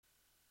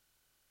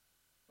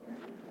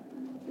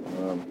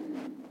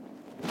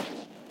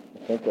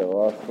think I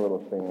lost the little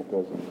thing that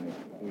goes in my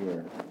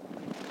ear.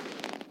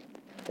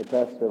 Hey,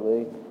 Pastor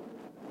Lee,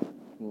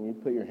 can you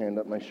put your hand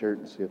up my shirt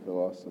and see if I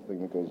lost the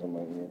thing that goes in my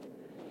ear?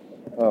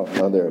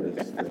 Oh, there it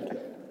is. Thank you.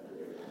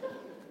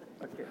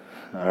 Okay.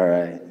 All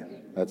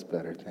right. That's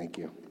better. Thank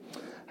you.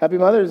 Happy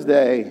Mother's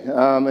Day.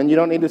 And you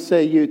don't need to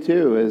say you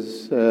too,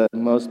 as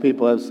most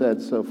people have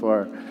said so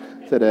far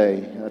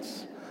today.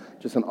 That's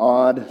just an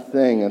odd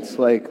thing. It's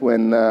like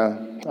when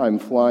I'm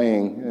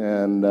flying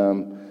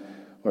and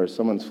or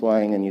someone's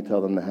flying and you tell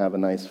them to have a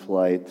nice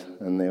flight,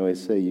 and they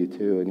always say you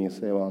too, and you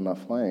say, well, I'm not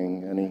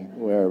flying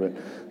anywhere, but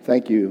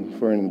thank you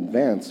for in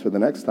advance for the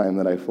next time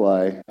that I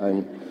fly.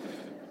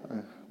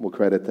 We'll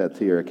credit that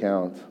to your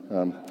account.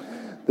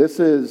 This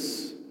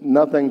is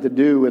nothing to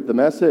do with the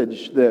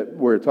message that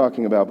we're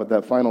talking about, but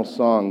that final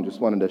song, just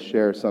wanted to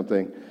share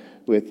something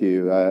with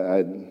you.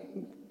 I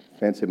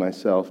fancy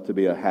myself to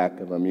be a hack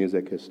of a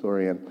music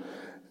historian,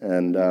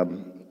 and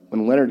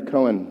when Leonard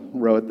Cohen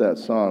wrote that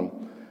song,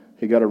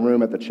 he got a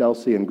room at the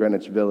Chelsea in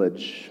Greenwich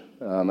Village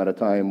at a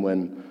time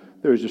when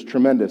there was just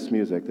tremendous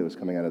music that was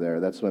coming out of there.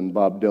 That's when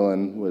Bob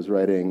Dylan was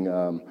writing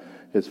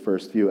his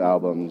first few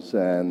albums,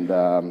 and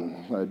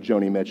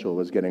Joni Mitchell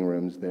was getting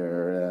rooms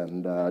there,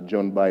 and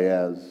Joan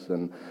Baez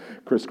and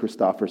Chris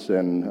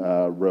Christopherson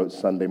wrote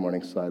Sunday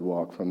Morning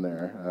Sidewalk from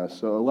there.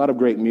 So a lot of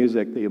great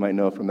music that you might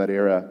know from that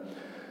era.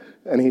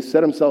 And he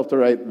set himself to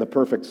write the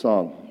perfect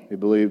song. He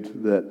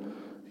believed that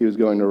he was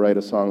going to write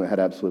a song that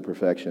had absolute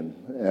perfection.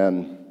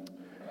 And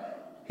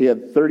he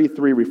had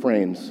 33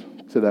 refrains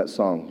to that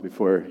song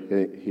before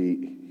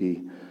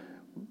he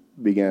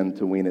began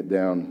to wean it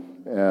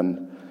down.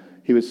 And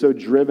he was so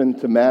driven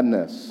to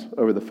madness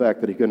over the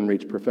fact that he couldn't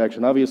reach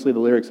perfection. Obviously, the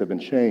lyrics have been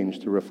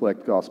changed to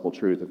reflect gospel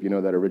truth. If you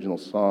know that original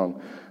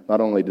song, not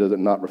only does it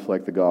not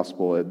reflect the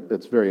gospel,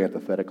 it's very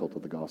antithetical to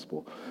the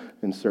gospel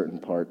in certain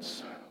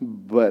parts.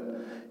 But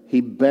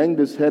he banged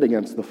his head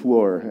against the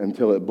floor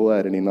until it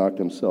bled, and he knocked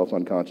himself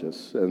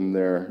unconscious. And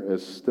there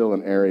is still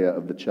an area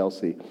of the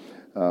Chelsea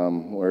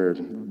or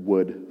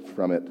wood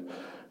from it,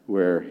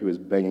 where he was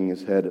banging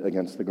his head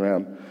against the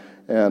ground.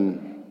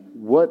 And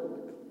what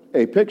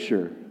a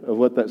picture of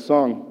what that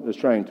song is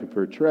trying to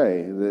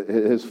portray.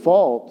 His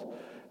fault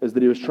is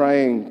that he was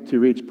trying to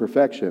reach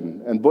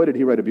perfection. And boy, did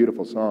he write a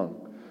beautiful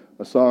song.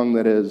 A song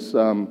that is,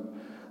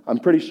 I'm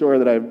pretty sure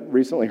that I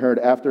recently heard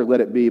after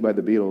Let It Be by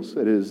the Beatles,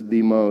 it is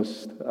the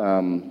most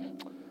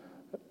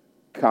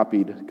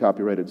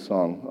copyrighted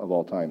song of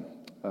all time.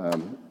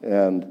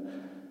 And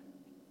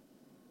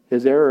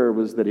his error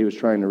was that he was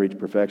trying to reach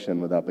perfection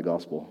without the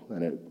gospel,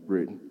 and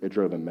it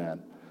drove him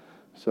mad.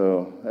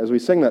 So as we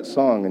sing that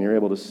song and you're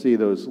able to see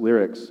those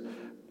lyrics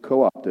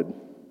co-opted,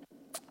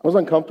 I was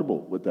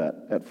uncomfortable with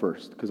that at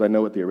first because I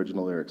know what the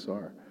original lyrics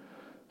are.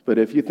 But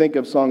if you think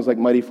of songs like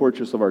Mighty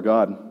Fortress of Our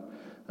God,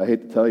 I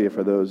hate to tell you,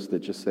 for those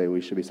that just say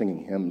we should be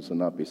singing hymns and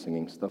not be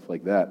singing stuff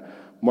like that,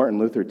 Martin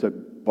Luther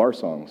took bar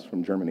songs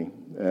from Germany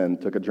and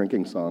took a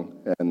drinking song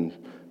and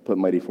put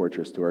Mighty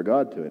Fortress to Our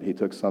God to it. He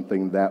took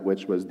something that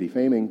which was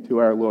defaming to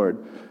our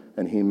Lord,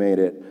 and he made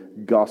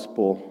it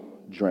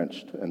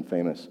gospel-drenched and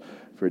famous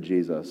for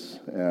Jesus.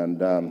 And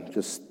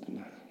just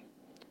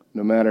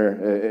no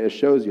matter, it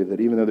shows you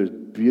that even though there's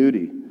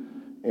beauty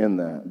in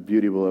that,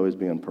 beauty will always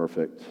be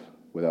imperfect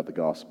without the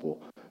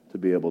gospel to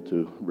be able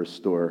to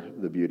restore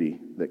the beauty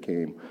that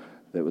came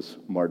that was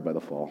marred by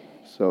the fall.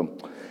 So,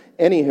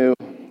 anywho,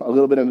 a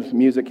little bit of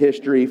music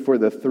history for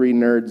the three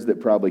nerds that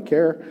probably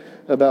care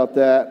about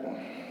that.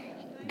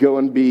 Go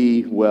and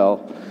be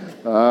well.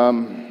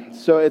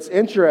 So it's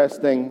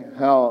interesting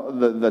how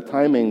the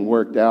timing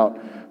worked out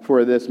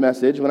for this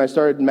message. When I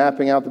started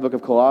mapping out the book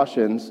of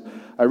Colossians,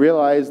 I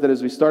realized that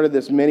as we started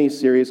this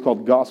mini-series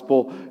called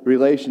Gospel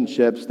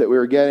Relationships, that we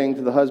were getting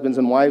to the husbands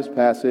and wives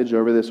passage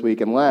over this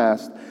week and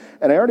last.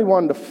 And I already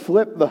wanted to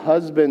flip the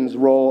husband's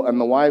role and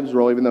the wife's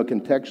role, even though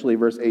contextually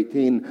verse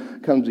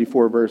 18 comes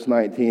before verse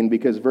 19,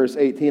 because verse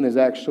 18 is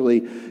actually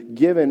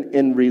given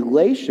in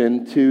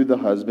relation to the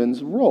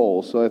husband's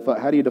role. So I thought,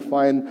 how do you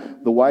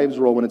define the wife's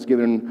role when it's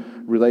given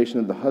in relation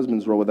to the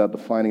husband's role without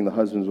defining the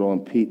husband's role?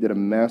 And Pete did a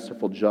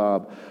masterful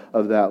job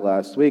of that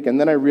last week.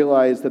 And then I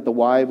realized that the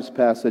wives'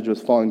 passage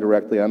was falling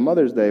directly on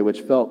Mother's Day,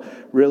 which felt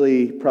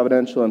really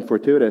providential and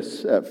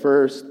fortuitous at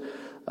first.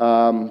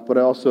 But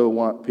I also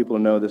want people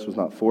to know this was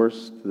not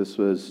forced. This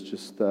was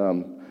just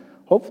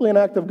hopefully an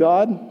act of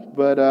God.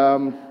 But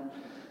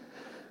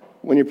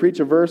when you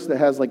preach a verse that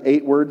has like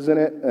 8 words in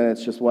it, and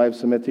it's just wives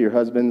submit to your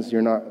husbands,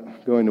 you're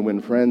not going to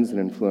win friends and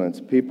influence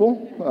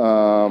people.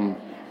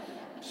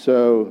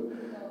 So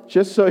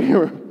just so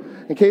you're,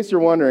 in case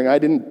you're wondering, I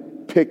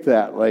didn't pick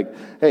that. Like,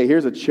 hey,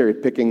 here's a cherry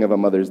picking of a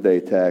Mother's Day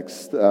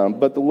text.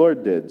 But the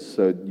Lord did,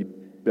 so you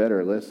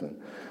better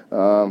listen.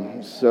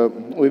 So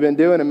we've been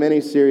doing a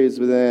mini-series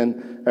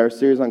within our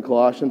series on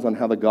Colossians on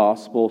how the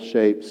gospel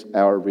shapes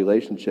our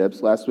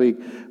relationships. Last week,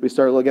 we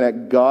started looking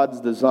at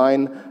God's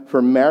design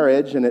for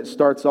marriage, and it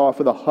starts off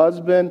with a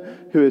husband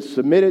who is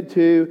submitted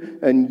to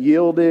and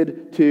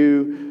yielded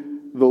to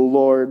the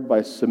Lord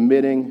by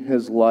submitting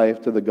his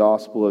life to the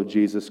gospel of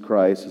Jesus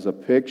Christ is a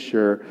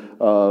picture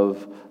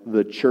of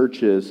the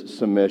church's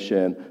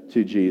submission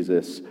to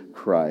Jesus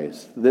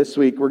Christ. This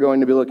week we're going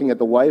to be looking at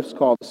the wife's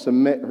call to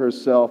submit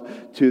herself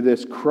to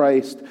this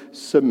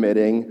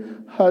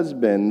Christ-submitting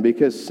husband.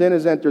 Because sin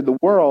has entered the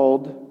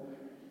world,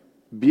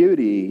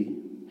 beauty,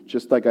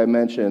 just like I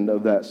mentioned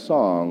of that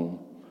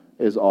song,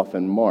 is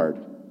often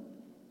marred.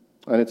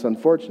 And it's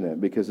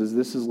unfortunate because as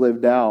this is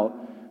lived out,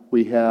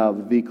 we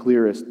have the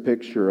clearest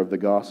picture of the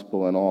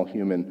gospel in all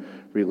human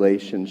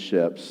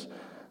relationships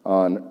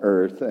on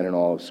earth and in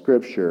all of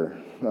Scripture.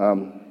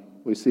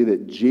 We see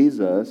that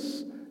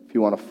Jesus, if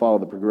you want to follow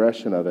the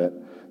progression of it,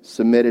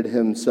 submitted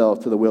himself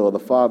to the will of the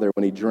Father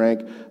when he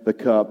drank the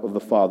cup of the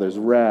Father's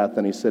wrath.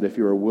 And he said, if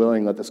you are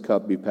willing, let this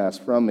cup be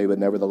passed from me, but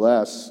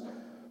nevertheless,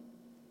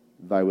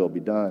 thy will be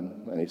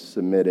done. And he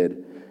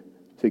submitted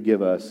to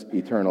give us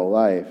eternal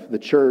life. The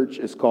church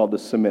is called to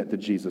submit to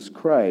Jesus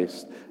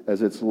Christ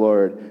as its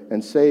Lord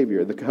and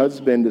Savior. The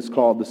husband is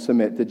called to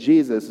submit to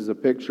Jesus as a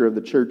picture of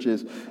the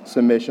church's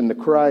submission to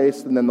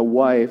Christ. And then the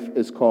wife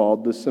is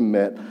called to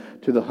submit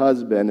to the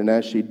husband. And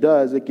as she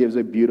does, it gives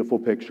a beautiful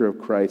picture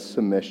of Christ's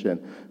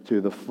submission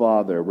to the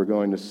Father. We're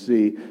going to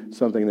see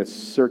something that's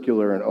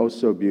circular and oh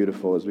so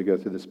beautiful as we go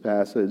through this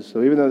passage.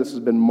 So even though this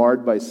has been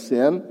marred by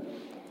sin,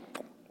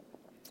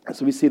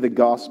 so we see the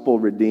gospel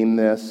redeem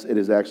this. It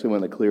is actually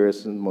one of the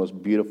clearest and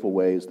most beautiful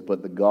ways to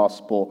put the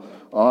gospel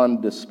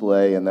on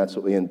display, and that's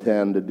what we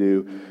intend to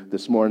do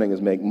this morning,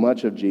 is make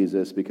much of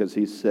Jesus, because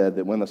he said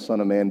that when the Son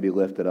of Man be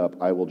lifted up,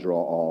 I will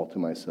draw all to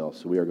myself.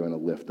 So we are going to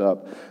lift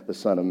up the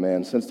Son of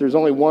Man. Since there's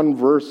only one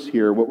verse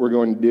here, what we're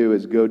going to do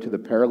is go to the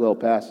parallel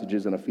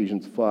passages in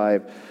Ephesians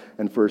 5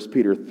 and 1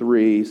 Peter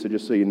 3. So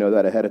just so you know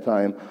that ahead of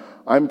time,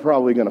 I'm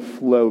probably going to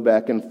flow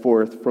back and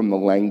forth from the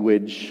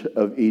language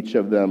of each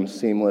of them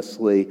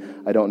seamlessly.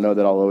 I don't know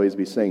that I'll always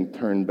be saying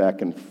turn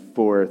back and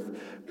forth,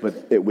 but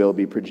it will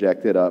be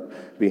projected up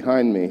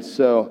behind me.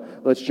 So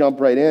let's jump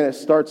right in. It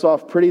starts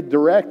off pretty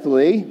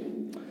directly.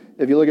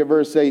 If you look at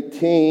verse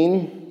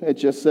 18, it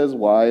just says,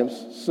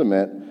 wives,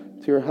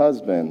 submit to your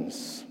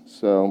husbands.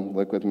 So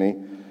look with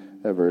me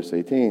at verse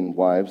 18.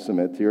 Wives,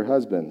 submit to your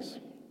husbands,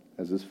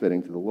 as is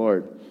fitting to the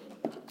Lord.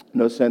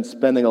 No sense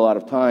spending a lot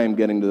of time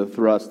getting to the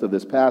thrust of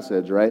this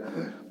passage, right?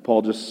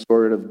 Paul just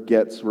sort of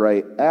gets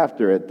right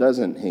after it,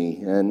 doesn't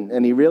he?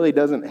 And he really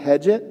doesn't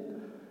hedge it.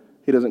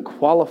 He doesn't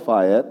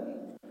qualify it.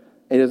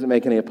 He doesn't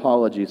make any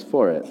apologies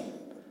for it.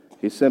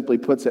 He simply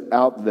puts it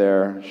out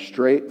there,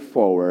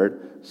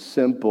 straightforward,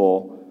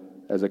 simple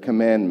as a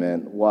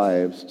commandment.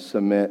 Wives,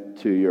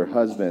 submit to your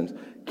husbands.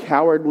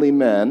 Cowardly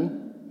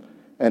men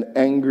and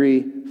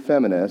angry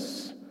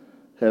feminists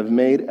have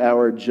made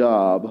our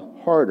job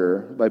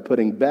harder by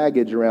putting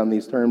baggage around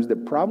these terms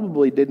that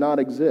probably did not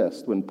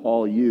exist when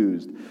Paul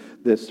used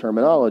this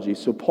terminology.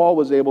 So Paul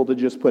was able to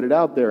just put it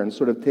out there and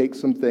sort of take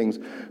some things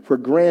for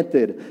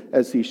granted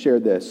as he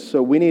shared this.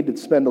 So we need to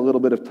spend a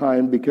little bit of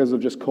time, because of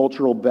just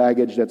cultural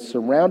baggage that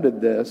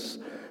surrounded this,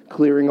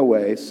 clearing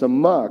away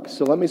some muck.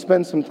 So let me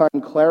spend some time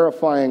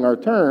clarifying our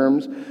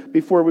terms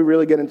before we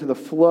really get into the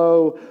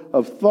flow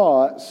of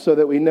thought, so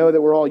that we know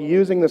that we're all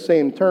using the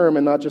same term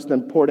and not just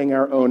importing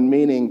our own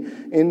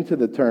meaning into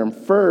the term.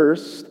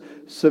 First,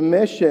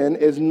 submission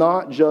is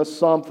not just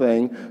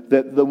something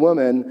that the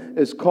woman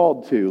is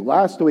called to.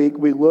 Last week,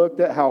 we looked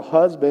at how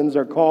husbands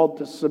are called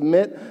to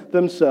submit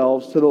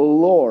themselves to the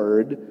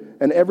Lord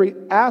and every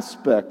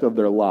aspect of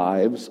their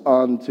lives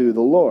unto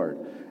the Lord.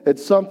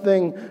 It's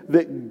something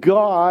that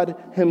God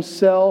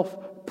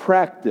himself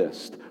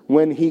practiced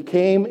when he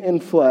came in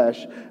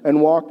flesh and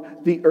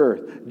walked the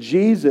earth.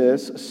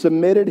 Jesus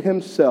submitted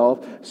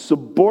himself,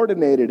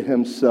 subordinated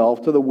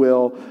himself to the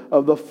will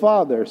of the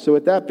Father. So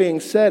with that being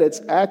said,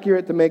 it's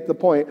accurate to make the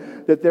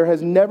point that there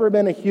has never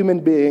been a human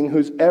being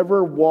who's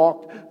ever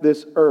walked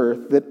this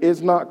earth that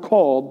is not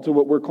called to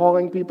what we're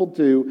calling people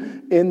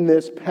to in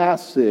this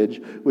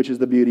passage, which is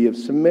the beauty of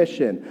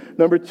submission.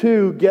 Number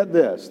two, get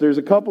this. There's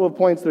a couple of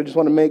points that I just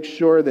want to make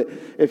sure that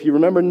if you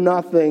remember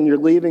nothing, you're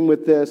leaving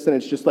with this, and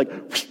it's just like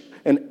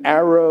an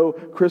arrow,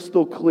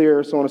 crystal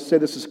clear. So I want to say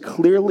this as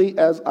clearly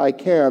as I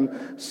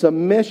can.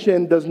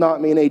 Submission does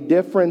not mean a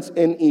difference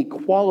in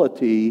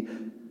equality,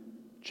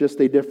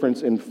 just a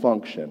difference in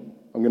function.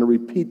 I'm going to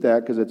repeat that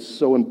because it's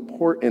so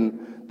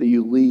important that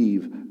you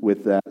leave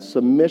with that.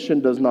 Submission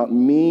does not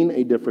mean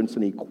a difference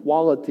in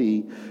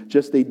equality,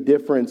 just a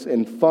difference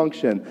in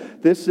function.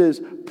 This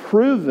is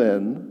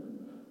proven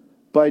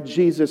by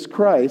Jesus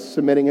Christ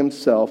submitting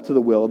himself to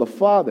the will of the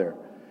Father.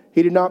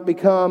 He did not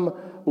become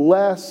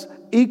less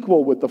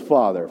equal with the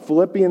Father.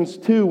 Philippians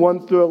 2,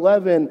 1 through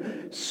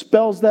 11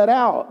 spells that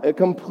out. It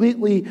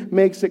completely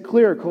makes it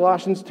clear.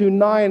 Colossians 2,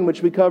 9,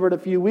 which we covered a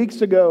few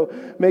weeks ago,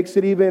 makes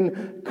it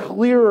even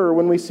clearer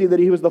when we see that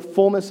he was the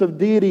fullness of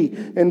deity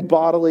in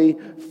bodily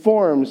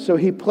form. So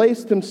he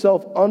placed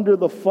himself under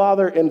the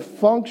Father in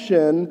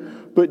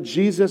function, but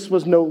Jesus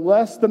was no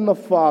less than the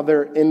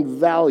Father in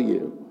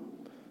value.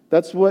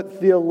 That's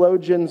what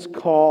theologians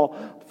call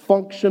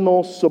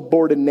functional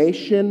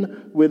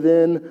subordination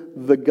within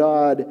the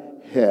Godhead.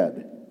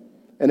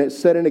 And it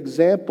set an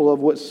example of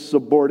what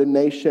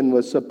subordination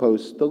was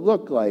supposed to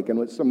look like and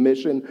what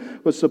submission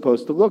was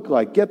supposed to look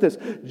like. Get this,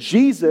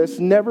 Jesus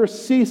never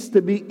ceased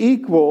to be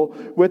equal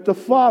with the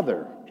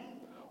Father.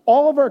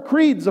 All of our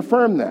creeds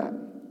affirm that.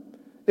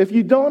 If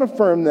you don't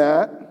affirm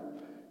that,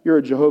 you're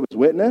a Jehovah's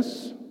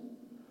Witness,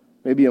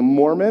 maybe a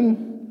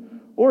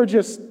Mormon, or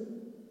just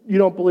you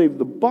don't believe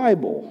the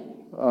Bible.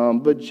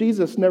 But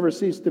Jesus never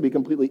ceased to be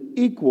completely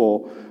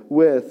equal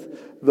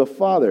with the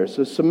Father.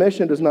 So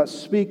submission does not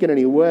speak in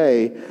any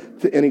way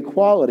to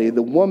inequality.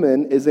 The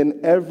woman is in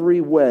every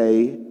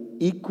way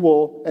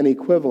equal and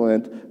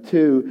equivalent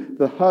to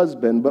the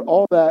husband. But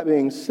all that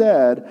being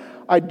said,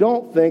 I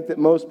don't think that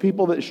most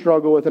people that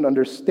struggle with an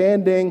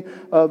understanding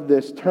of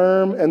this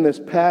term and this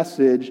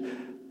passage,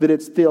 that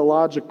it's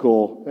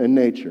theological in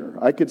nature.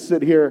 I could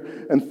sit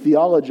here and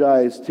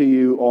theologize to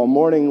you all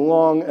morning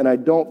long, and I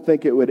don't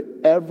think it would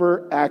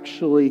ever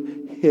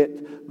actually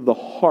hit the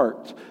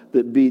heart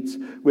that beats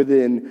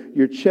within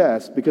your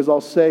chest, because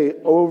I'll say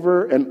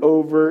over and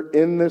over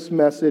in this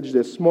message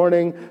this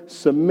morning,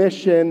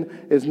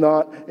 submission is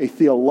not a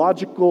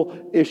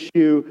theological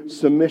issue.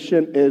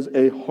 Submission is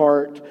a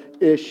heart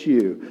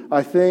issue.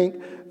 I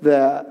think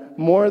that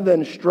more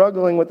than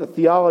struggling with the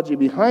theology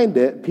behind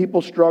it,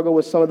 people struggle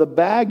with some of the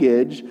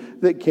baggage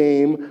that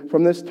came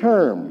from this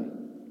term,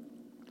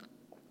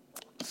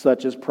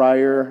 such as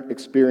prior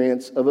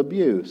experience of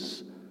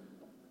abuse.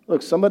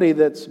 Look, somebody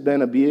that's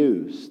been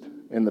abused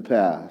in the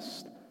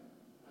past,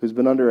 who's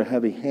been under a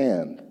heavy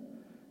hand,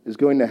 is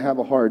going to have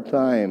a hard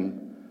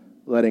time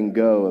letting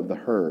go of the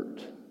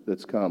hurt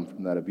that's come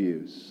from that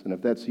abuse. And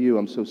if that's you,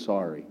 I'm so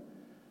sorry.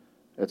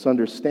 It's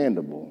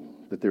understandable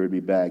that there would be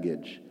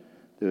baggage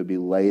that would be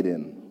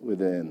laden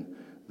within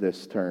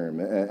this term.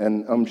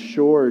 And I'm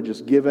sure,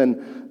 just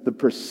given the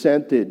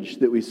percentage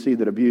that we see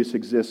that abuse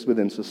exists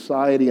within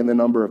society and the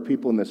number of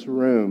people in this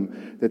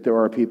room, that there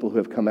are people who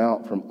have come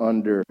out from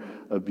under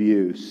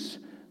abuse.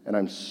 And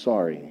I'm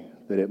sorry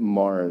that it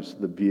mars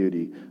the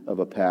beauty of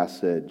a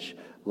passage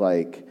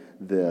like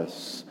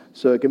this.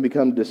 So it can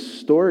become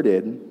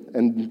distorted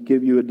and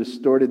give you a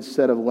distorted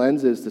set of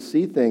lenses to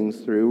see things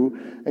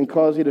through and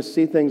cause you to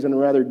see things in a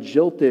rather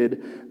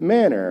jilted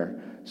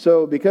manner.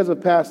 So because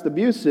of past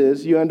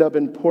abuses, you end up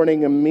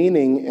importing a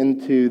meaning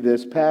into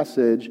this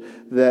passage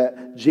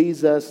that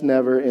Jesus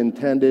never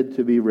intended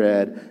to be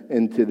read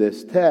into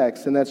this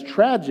text. And that's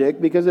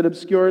tragic because it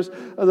obscures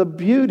the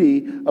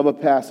beauty of a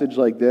passage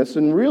like this.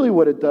 And really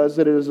what it does,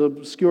 it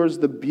obscures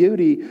the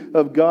beauty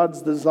of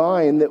God's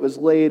design that was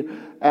laid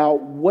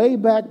out way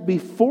back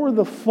before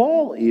the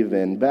fall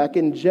even, back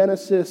in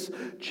Genesis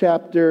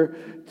chapter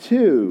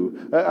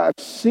 2. I've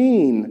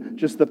seen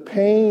just the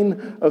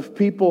pain of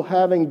people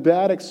having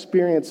bad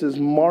experiences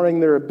marring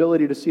their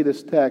ability to see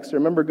this text. I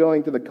remember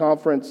going to the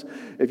conference,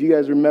 if you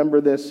guys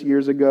remember this,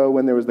 years ago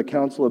when there was the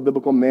Council of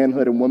Biblical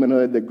Manhood and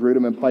Womanhood that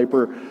Grudem and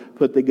Piper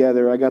put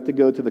together. I got to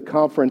go to the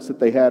conference that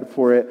they had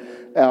for it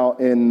out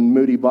in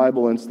Moody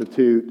Bible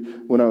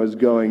Institute when I was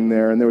going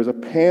there. And there was a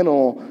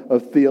panel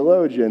of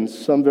theologians,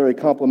 some very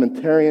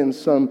complementarian,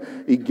 some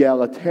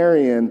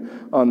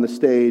egalitarian on the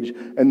stage.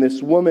 And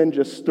this woman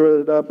just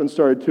stood up and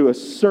started to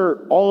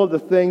assert all of the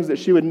things that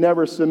she would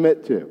never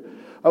submit to.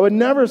 I would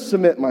never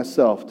submit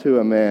myself to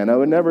a man. I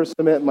would never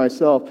submit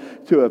myself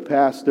to a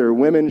pastor.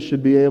 Women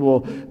should be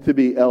able to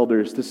be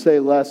elders. To say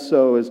less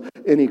so is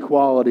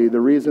inequality. The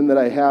reason that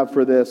I have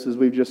for this is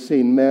we've just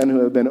seen men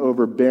who have been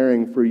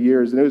overbearing for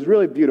years. And it was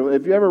really beautiful.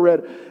 If you ever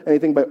read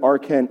anything by R.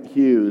 Kent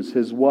Hughes,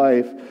 his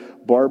wife,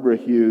 Barbara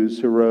Hughes,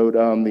 who wrote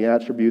The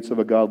Attributes of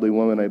a Godly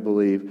Woman, I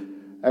believe,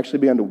 actually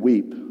began to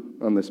weep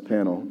on this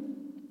panel.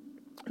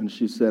 And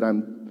she said,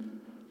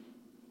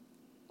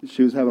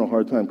 she was having a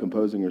hard time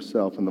composing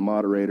herself, and the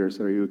moderator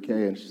said, "Are you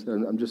okay?" And she said,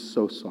 "I'm just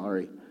so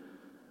sorry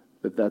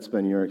that that's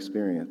been your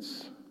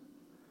experience,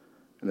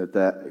 and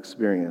that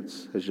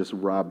experience has just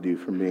robbed you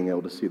from being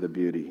able to see the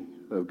beauty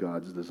of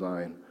God's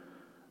design."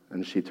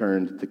 And she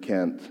turned to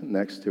Kent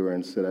next to her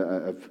and said,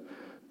 "I've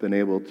been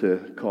able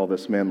to call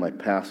this man my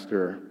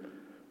pastor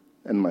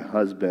and my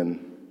husband,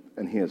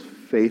 and he has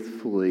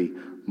faithfully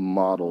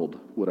modeled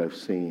what I've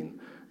seen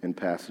in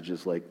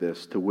passages like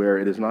this, to where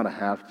it is not a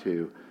have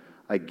to,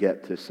 I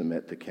get to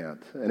submit to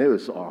Kent." And it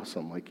was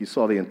awesome. Like, you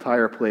saw the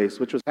entire place,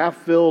 which was half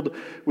filled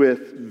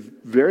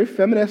with very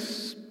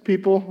feminist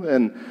people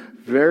and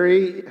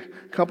very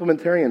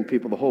complementarian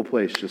people. The whole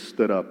place just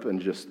stood up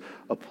and just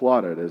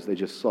applauded as they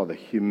just saw the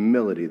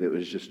humility that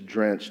was just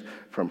drenched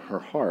from her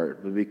heart.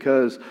 But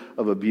because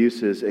of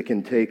abuses, it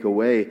can take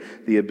away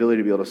the ability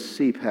to be able to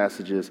see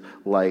passages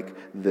like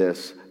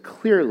this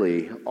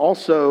clearly.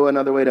 Also,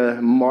 another way to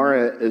mar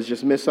it is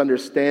just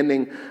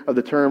misunderstanding of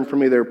the term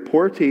from either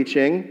poor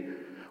teaching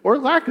or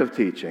lack of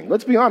teaching.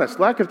 Let's be honest,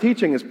 lack of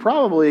teaching is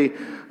probably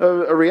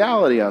a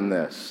reality on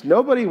this.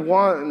 Nobody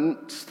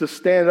wants to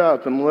stand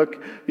up and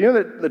look. You know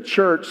that the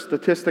church,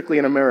 statistically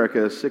in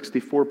America, is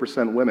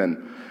 64%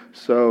 women.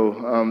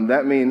 So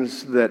that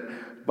means that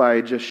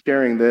by just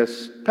sharing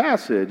this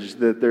passage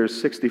that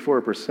there's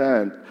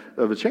 64%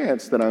 of a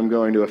chance that I'm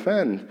going to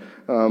offend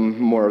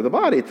more of the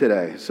body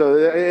today. So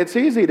it's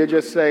easy to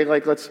just say,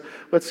 like, let's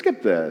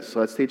skip this.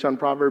 Let's teach on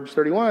Proverbs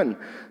 31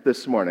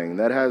 this morning.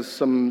 That has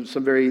some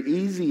very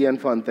easy and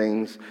fun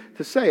things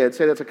to say. I'd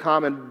say that's a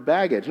common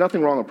baggage.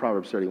 Nothing wrong with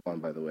Proverbs 31,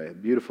 by the way.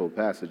 Beautiful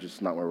passage.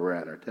 It's not where we're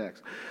at in our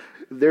text.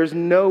 There's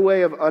no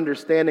way of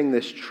understanding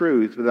this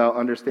truth without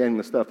understanding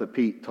the stuff that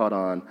Pete taught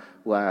on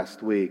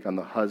last week on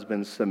the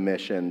husband's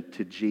submission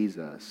to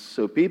Jesus.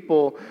 So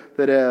people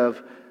that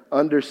have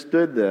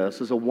understood this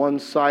as a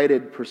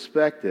one-sided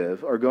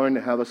perspective are going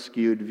to have a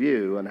skewed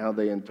view on how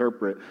they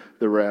interpret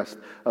the rest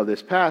of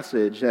this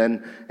passage.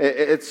 And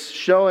it's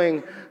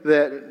showing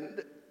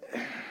that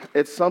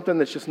it's something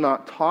that's just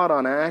not taught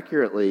on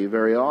accurately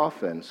very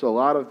often. So a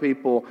lot of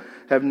people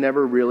have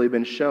never really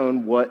been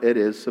shown what it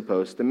is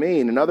supposed to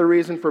mean. Another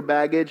reason for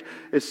baggage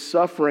is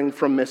suffering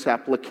from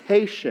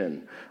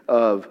misapplication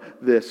of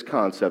this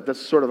concept. That's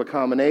sort of a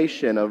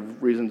combination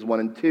of reasons 1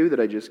 and 2 that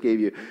I just gave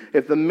you.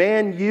 If the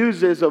man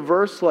uses a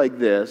verse like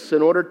this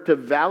in order to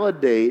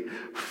validate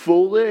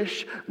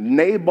foolish,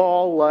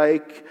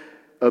 Nabal-like,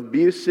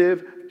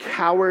 abusive,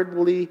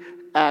 cowardly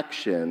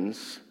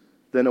actions,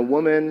 then a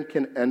woman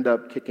can end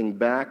up kicking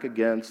back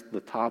against the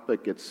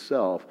topic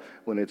itself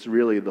when it's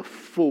really the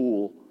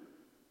fool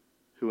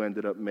who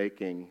ended up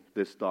making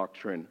this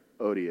doctrine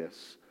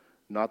odious,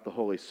 not the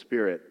Holy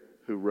Spirit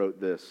who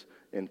wrote this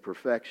in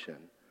perfection.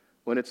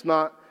 When it's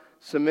not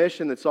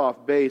submission that's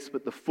off base,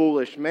 but the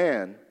foolish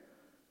man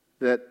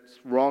that's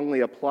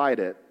wrongly applied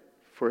it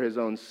for his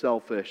own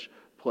selfish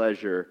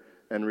pleasure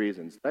and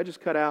reasons. Did I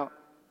just cut out?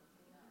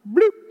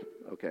 Bloop.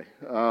 Okay.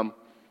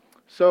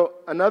 So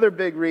another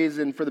big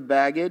reason for the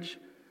baggage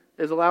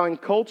is allowing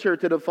culture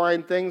to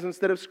define things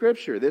instead of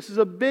Scripture. This is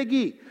a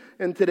biggie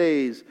in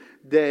today's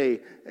day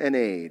and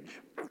age.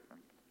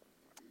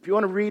 If you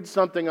want to read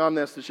something on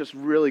this that's just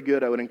really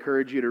good, I would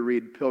encourage you to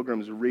read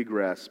Pilgrim's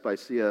Regress by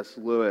C.S.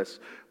 Lewis,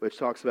 which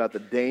talks about the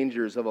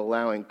dangers of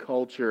allowing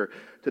culture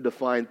to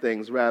define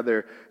things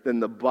rather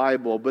than the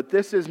Bible. But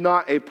this is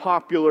not a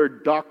popular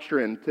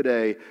doctrine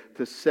today,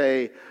 to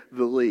say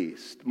the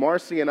least.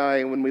 Marcy and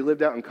I, when we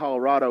lived out in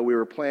Colorado, we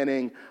were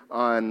planning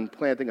on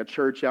planting a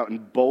church out in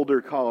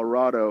Boulder,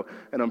 Colorado,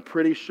 and I'm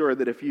pretty sure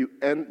that if you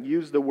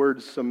use the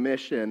word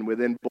submission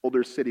within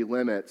Boulder city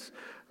limits,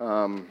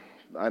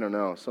 I don't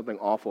know, something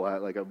awful,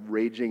 like a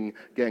raging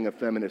gang of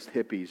feminist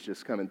hippies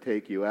just come and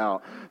take you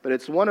out. But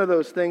it's one of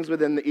those things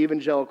within the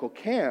evangelical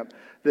camp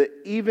that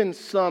even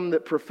some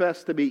that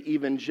profess to be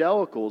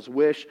evangelicals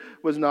wish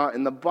was not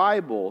in the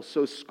Bible.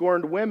 So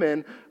scorned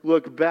women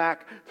look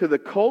back to the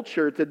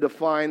culture to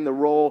define the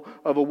role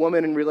of a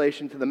woman in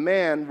relation to the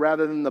man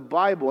rather than the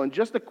Bible. And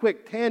just a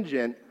quick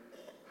tangent,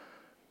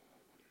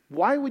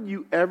 why would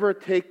you ever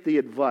take the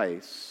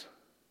advice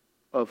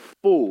of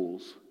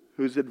fools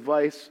whose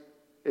advice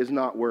is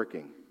not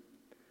working?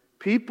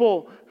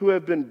 People who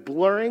have been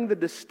blurring the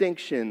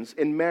distinctions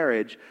in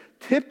marriage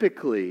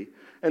typically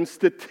and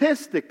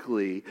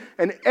statistically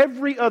and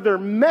every other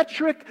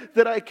metric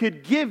that I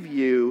could give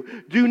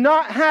you do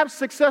not have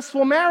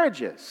successful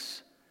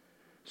marriages.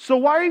 So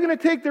why are you going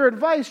to take their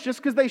advice just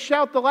because they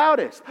shout the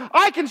loudest?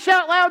 I can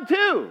shout loud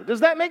too.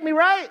 Does that make me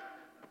right?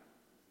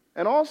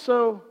 And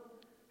also,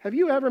 have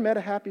you ever met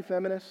a happy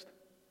feminist?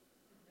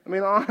 I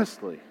mean,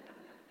 honestly.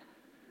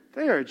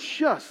 They are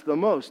just the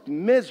most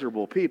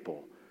miserable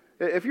people.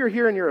 If you're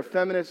here and you're a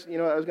feminist, you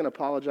know, I was going to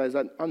apologize.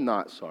 I'm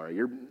not sorry.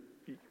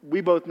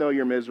 We both know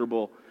you're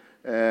miserable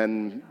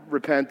and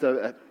repent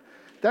of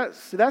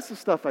that's the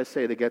stuff I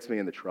say that gets me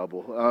into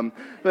trouble.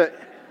 But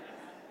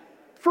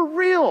for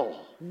real,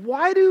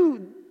 why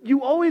do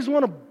you always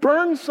want to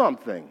burn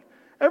something?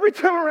 Every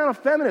time I'm around a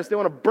feminist, they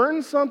want to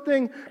burn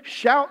something,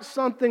 shout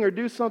something, or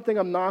do something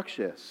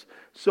obnoxious.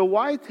 So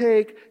why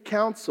take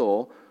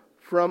counsel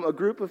from a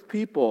group of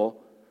people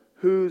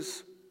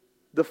whose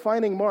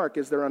defining mark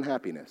is their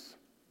unhappiness?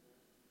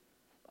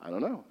 I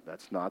don't know.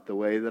 That's not the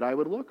way that I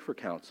would look for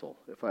counsel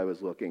if I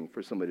was looking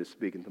for somebody to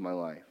speak into my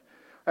life.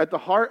 At the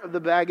heart of the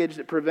baggage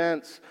that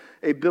prevents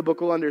a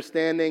biblical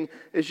understanding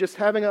is just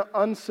having an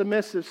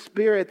unsubmissive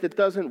spirit that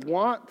doesn't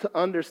want to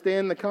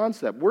understand the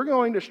concept. We're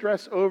going to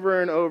stress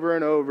over and over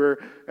and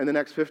over in the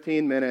next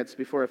 15 minutes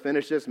before I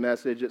finish this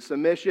message that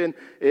submission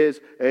is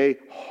a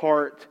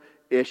heart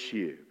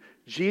issue.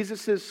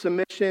 Jesus'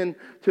 submission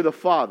to the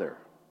Father.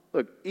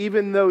 Look,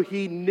 even though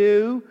he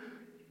knew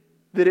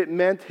that it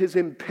meant his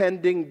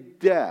impending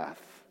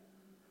death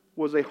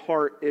was a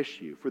heart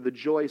issue. For the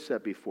joy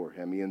set before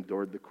him, he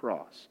endured the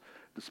cross,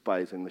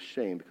 despising the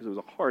shame, because it was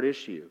a heart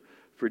issue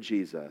for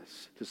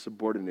Jesus to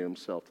subordinate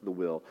himself to the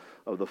will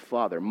of the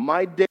Father.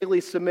 My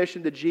daily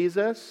submission to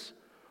Jesus,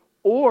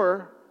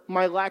 or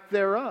my lack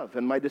thereof,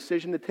 and my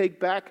decision to take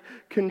back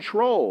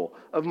control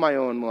of my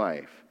own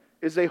life,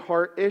 is a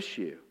heart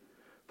issue.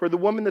 For the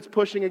woman that's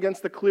pushing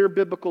against the clear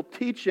biblical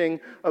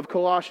teaching of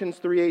Colossians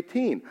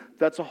 3:18,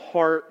 that's a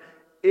heart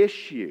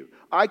issue.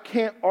 I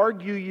can't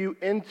argue you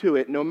into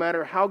it, no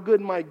matter how good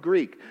my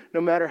Greek,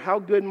 no matter how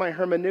good my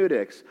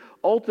hermeneutics.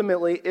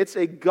 Ultimately, it's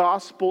a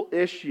gospel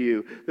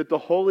issue that the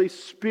Holy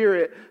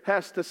Spirit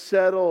has to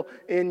settle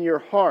in your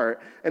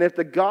heart. And if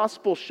the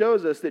gospel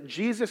shows us that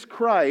Jesus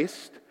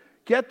Christ,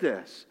 get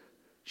this,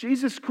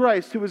 Jesus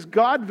Christ, who is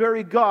God,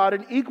 very God,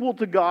 and equal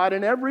to God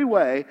in every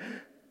way,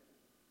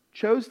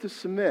 chose to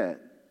submit,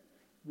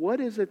 what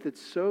is it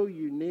that's so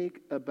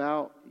unique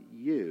about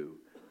you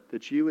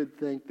that you would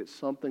think that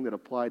something that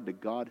applied to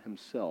God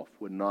himself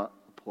would not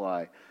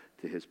apply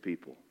to his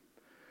people?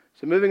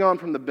 So moving on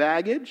from the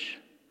baggage,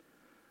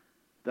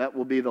 that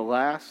will be the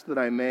last that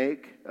I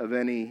make of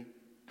any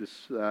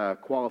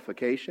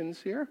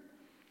qualifications here.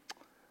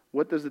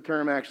 What does the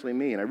term actually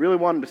mean? I really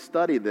wanted to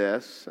study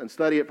this and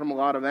study it from a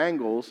lot of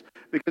angles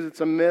because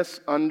it's a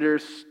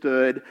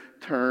misunderstood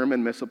term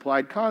and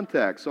misapplied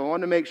context. So I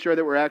want to make sure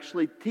that we're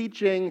actually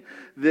teaching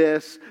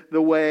this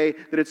the way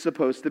that it's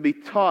supposed to be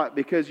taught,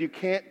 because you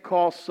can't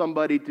call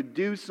somebody to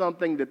do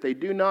something that they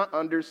do not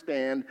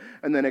understand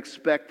and then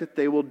expect that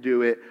they will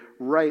do it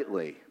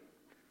rightly.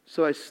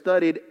 So I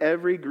studied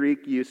every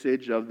Greek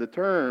usage of the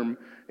term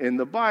in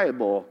the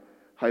Bible,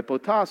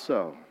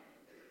 hypotasso.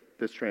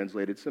 This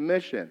translated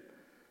submission.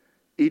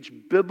 Each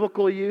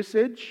biblical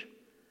usage,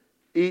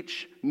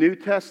 each New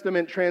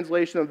Testament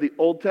translation of the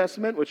Old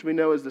Testament, which we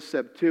know as the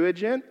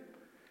Septuagint,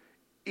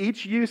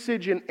 each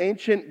usage in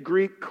ancient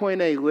Greek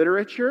Koine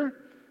literature,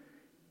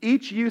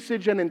 each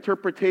usage and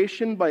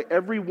interpretation by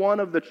every one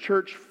of the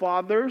church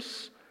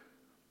fathers,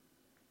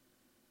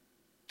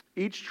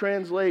 each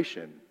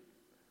translation.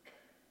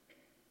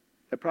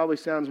 It probably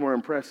sounds more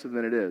impressive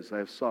than it is. I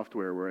have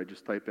software where I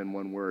just type in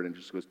one word and it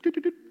just goes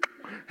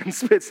and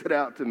spits it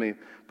out to me.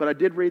 But I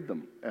did read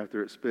them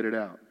after it spit it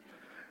out.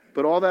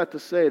 But all that to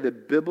say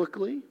that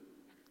biblically,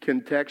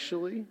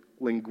 contextually,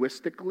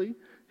 linguistically,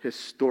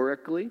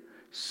 historically,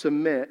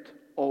 submit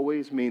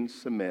always means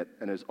submit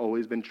and has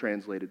always been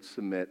translated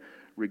submit,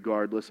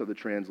 regardless of the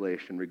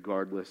translation,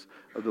 regardless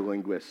of the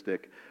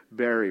linguistic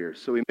barriers.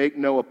 So we make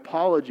no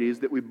apologies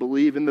that we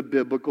believe in the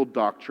biblical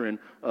doctrine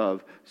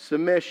of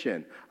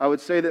submission. I would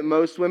say that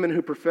most women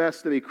who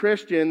profess to be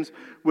Christians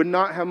would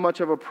not have much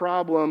of a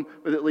problem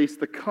with at least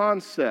the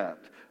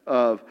concept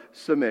of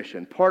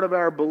submission. Part of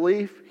our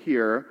belief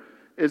here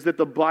is that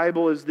the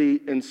Bible is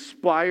the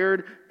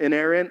inspired,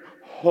 inerrant,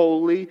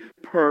 holy,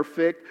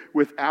 perfect,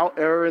 without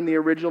error in the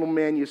original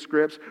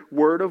manuscripts,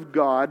 Word of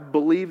God,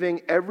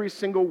 believing every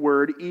single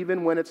word,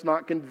 even when it's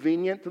not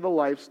convenient to the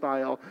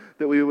lifestyle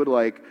that we would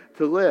like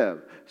to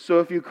live. So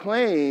if you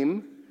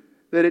claim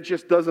that it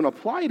just doesn't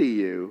apply to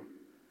you,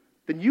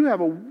 then you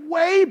have a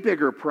way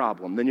bigger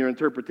problem than your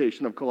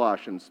interpretation of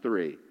Colossians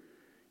 3.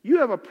 You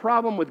have a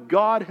problem with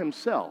God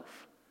himself,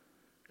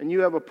 and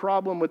you have a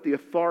problem with the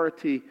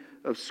authority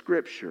of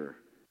Scripture.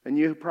 And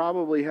you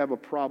probably have a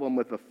problem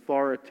with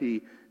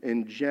authority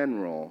in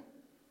general.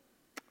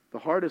 The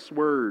hardest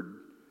word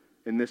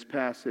in this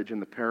passage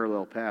and the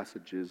parallel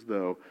passages,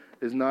 though,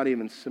 is not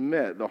even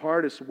submit. The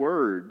hardest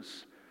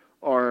words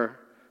are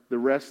the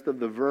rest of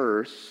the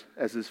verse,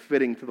 as is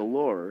fitting to the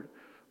Lord,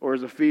 or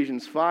as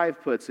Ephesians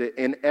 5 puts it,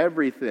 in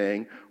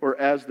everything, or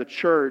as the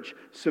church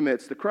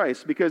submits to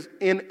Christ. Because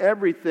in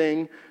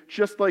everything,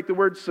 just like the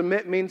word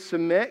submit means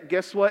submit,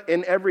 guess what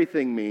in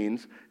everything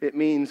means? It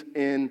means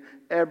in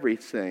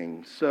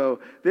everything. So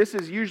this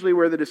is usually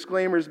where the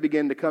disclaimers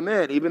begin to come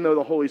in, even though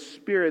the Holy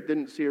Spirit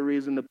didn't see a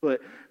reason to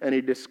put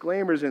any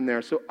disclaimers in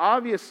there. So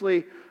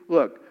obviously,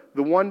 look,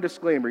 the one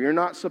disclaimer, you're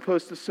not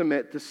supposed to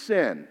submit to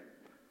sin.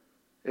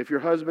 If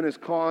your husband is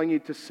calling you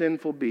to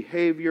sinful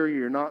behavior,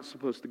 you're not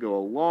supposed to go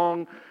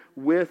along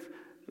with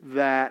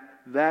that.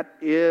 That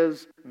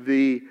is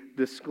the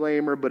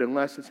disclaimer, but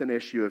unless it's an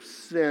issue of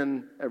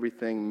sin,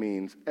 everything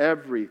means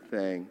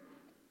everything.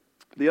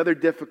 The other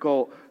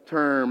difficult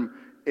term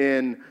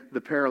in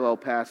the parallel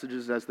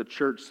passages as the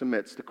church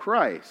submits to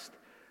Christ.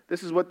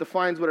 This is what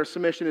defines what our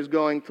submission is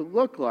going to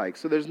look like.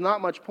 So there's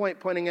not much point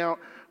pointing out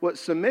what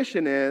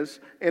submission is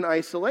in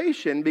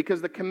isolation,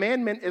 because the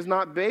commandment is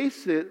not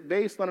based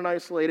on an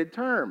isolated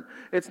term.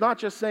 It's not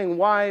just saying,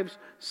 wives,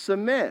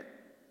 submit.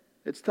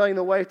 It's telling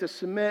the wife to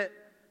submit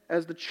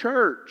as the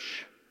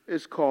church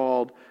is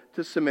called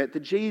to submit to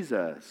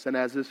Jesus, and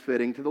as is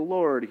fitting to the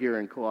Lord here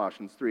in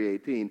Colossians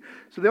 3:18.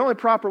 So the only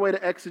proper way to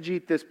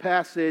exegete this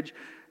passage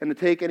and to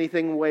take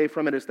anything away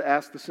from it is to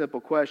ask the simple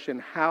question,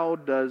 how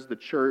does the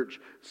church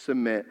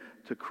submit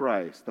to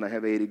Christ? And I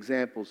have 8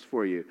 examples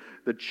for you.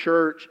 The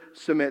church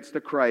submits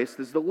to Christ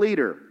as the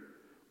leader.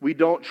 We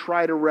don't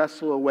try to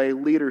wrestle away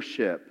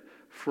leadership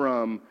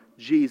from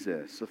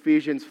Jesus.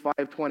 Ephesians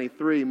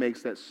 5:23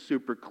 makes that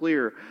super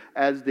clear,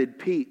 as did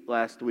Pete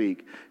last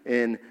week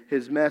in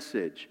his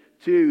message.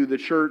 2, the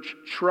church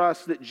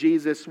trusts that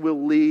Jesus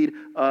will lead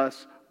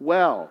us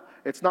well.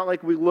 It's not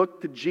like we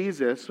look to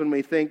Jesus when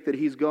we think that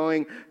he's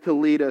going to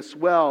lead us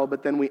well,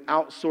 but then we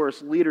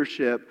outsource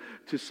leadership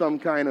to some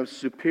kind of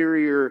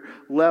superior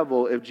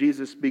level if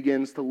Jesus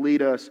begins to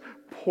lead us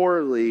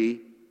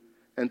poorly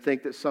and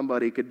think that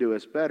somebody could do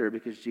us better,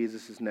 because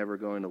Jesus is never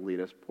going to lead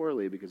us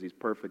poorly, because he's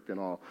perfect in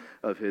all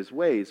of his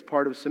ways.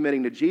 Part of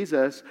submitting to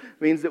Jesus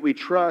means that we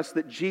trust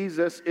that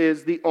Jesus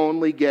is the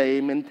only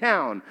game in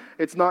town.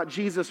 It's not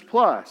Jesus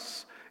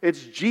plus.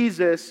 It's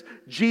Jesus,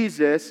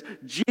 Jesus,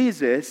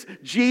 Jesus,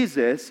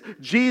 Jesus,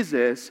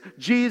 Jesus,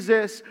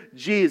 Jesus,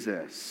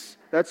 Jesus.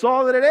 That's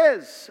all that it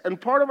is.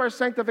 And part of our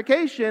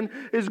sanctification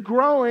is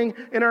growing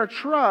in our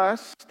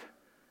trust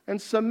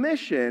and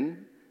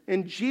submission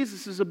in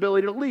Jesus'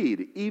 ability to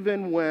lead,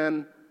 even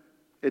when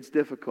it's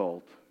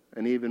difficult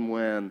and even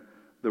when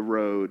the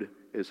road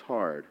is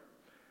hard.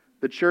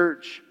 The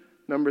church,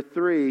 number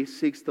 3,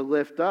 seeks to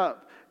lift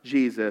up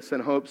Jesus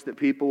and hopes that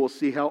people will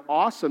see how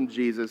awesome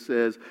Jesus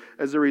is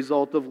as a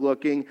result of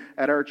looking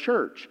at our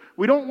church.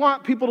 We don't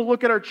want people to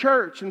look at our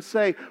church and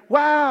say,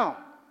 wow,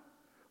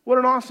 what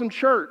an awesome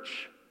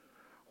church.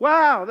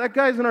 Wow, that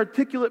guy's an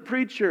articulate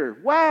preacher.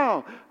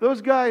 Wow,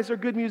 those guys are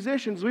good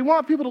musicians. We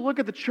want people to look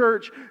at the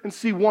church and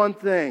see one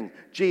thing,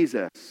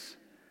 Jesus.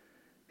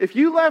 If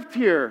you left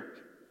here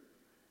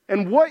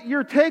and what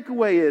your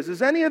takeaway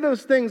is any of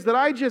those things that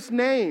I just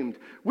named,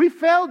 we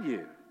failed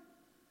you.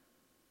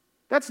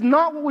 That's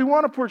not what we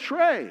want to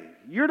portray.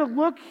 You're to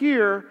look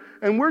here,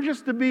 and we're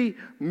just to be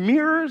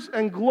mirrors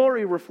and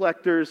glory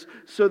reflectors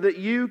so that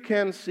you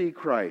can see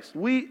Christ.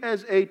 We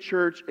as a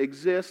church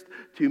exist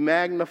to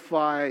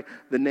magnify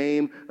the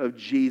name of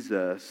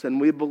Jesus.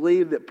 And we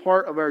believe that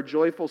part of our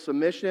joyful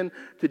submission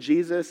to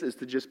Jesus is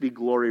to just be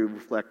glory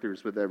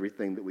reflectors with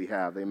everything that we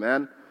have.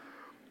 Amen?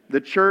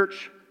 The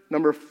church,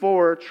 number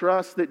 4,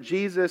 trust that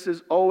Jesus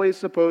is always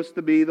supposed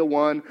to be the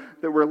one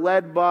that we're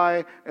led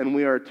by, and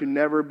we are to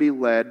never be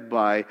led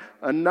by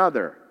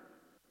another.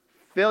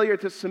 Failure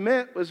to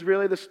submit was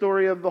really the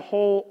story of the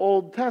whole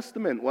Old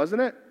Testament,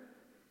 wasn't it?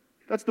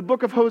 That's the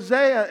book of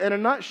Hosea in a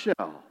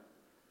nutshell.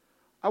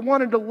 I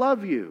wanted to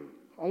love you.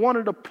 I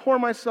wanted to pour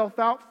myself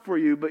out for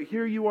you, but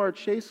here you are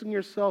chasing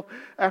yourself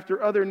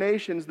after other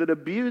nations that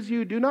abuse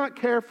you, do not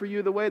care for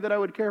you the way that I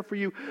would care for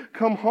you.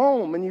 Come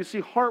home. And you see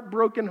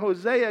heartbroken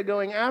Hosea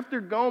going after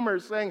Gomer,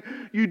 saying,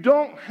 you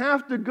don't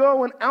have to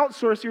go and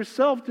outsource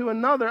yourself to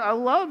another. I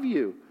love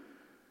you.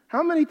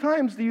 How many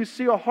times do you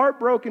see a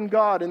heartbroken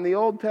God in the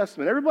Old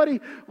Testament? Everybody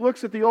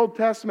looks at the Old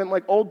Testament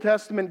like Old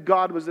Testament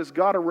God was this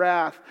God of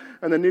wrath,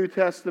 and the New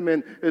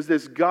Testament is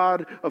this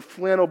God of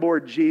flannel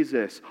board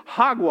Jesus.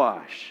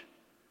 Hogwash.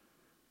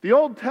 The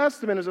Old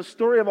Testament is a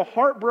story of a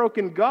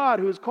heartbroken God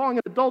who is calling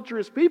an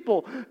adulterous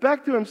people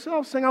back to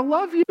himself, saying, I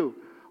love you.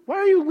 Why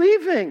are you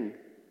leaving?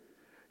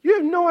 You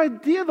have no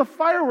idea the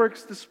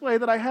fireworks display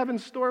that I have in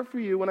store for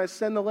you when I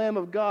send the Lamb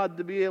of God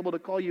to be able to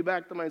call you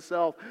back to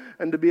myself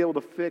and to be able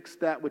to fix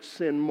that which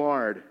sin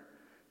marred.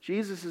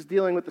 Jesus is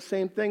dealing with the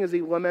same thing as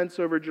he laments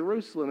over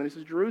Jerusalem. And he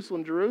says,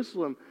 Jerusalem,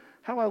 Jerusalem,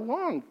 how I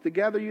longed to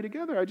gather you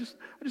together. I just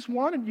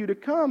wanted you to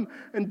come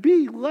and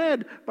be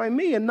led by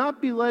me and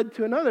not be led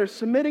to another.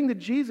 Submitting to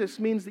Jesus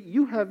means that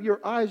you have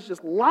your eyes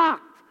just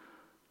locked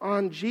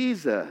on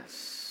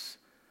Jesus,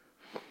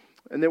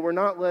 and that we're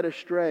not led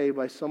astray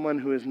by someone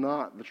who is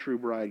not the true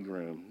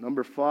bridegroom.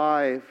 Number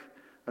 5,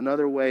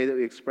 another way that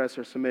we express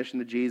our submission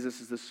to Jesus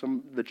is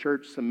the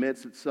church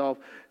submits itself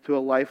to a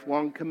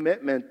lifelong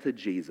commitment to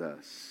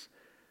Jesus.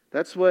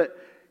 That's what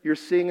you're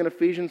seeing in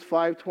Ephesians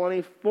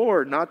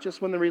 5:24, not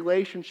just when the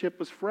relationship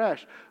was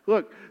fresh.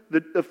 Look,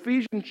 the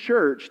Ephesian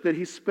church that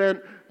he spent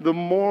the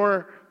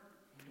more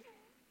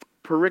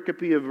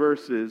pericope of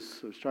verses,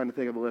 I was trying to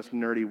think of a less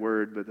nerdy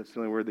word, but that's the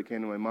only word that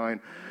came to my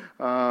mind,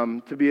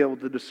 to be able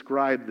to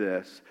describe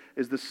this,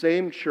 is the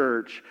same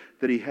church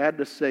that he had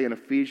to say in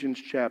Ephesians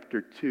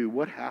chapter 2,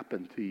 what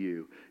happened to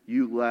you?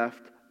 You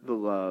left the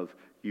love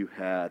you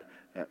had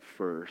at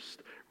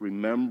first.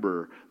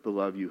 Remember the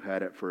love you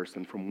had at first,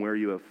 and from where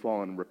you have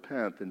fallen,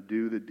 repent and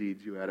do the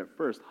deeds you had at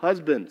first.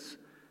 Husbands,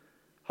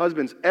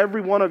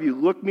 every one of you,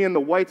 look me in the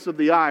whites of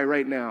the eye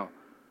right now.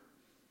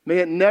 May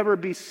it never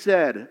be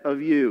said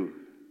of you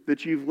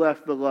that you've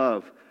left the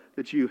love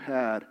that you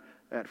had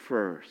at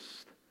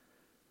first.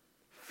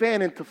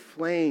 Fan into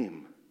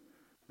flame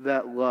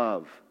that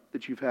love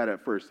that you've had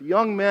at first.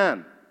 Young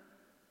men,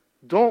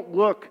 don't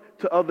look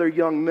to other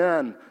young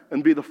men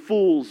and be the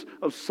fools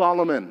of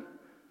Solomon.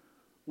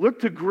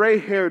 Look to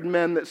gray-haired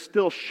men that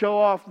still show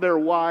off their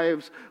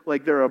wives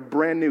like they're a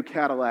brand new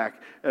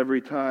Cadillac every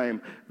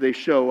time they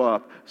show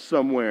up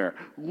somewhere.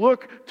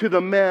 Look to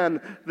the men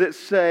that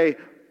say,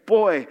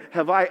 boy,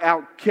 have I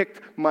outkicked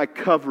my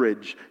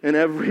coverage in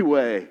every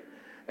way,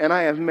 and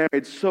I have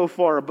married so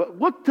far. But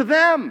look to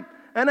them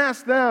and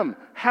ask them,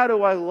 how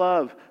do I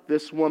love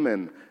this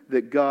woman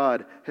that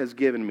God has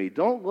given me?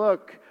 Don't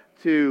look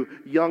to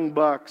young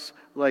bucks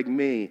like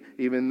me,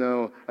 even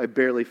though I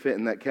barely fit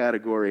in that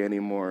category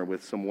anymore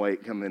with some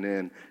white coming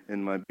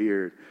in my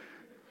beard.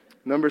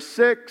 Number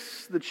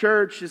 6, the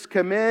church is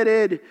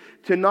committed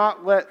to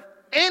not let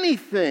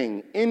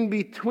anything in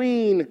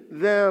between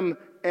them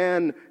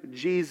and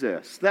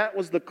Jesus. That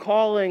was the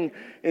calling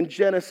in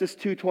Genesis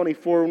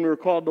 2:24 when we were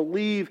called to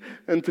leave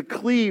and to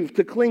cleave,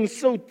 to cling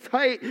so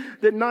tight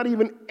that not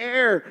even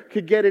air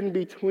could get in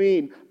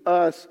between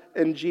us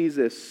and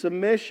Jesus.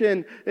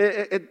 Submission,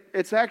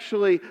 it's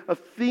actually a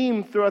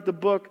theme throughout the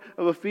book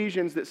of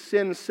Ephesians that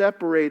sin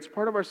separates.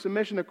 Part of our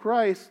submission to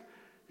Christ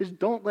is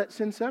don't let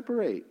sin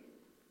separate.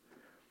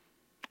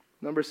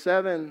 Number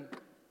 7,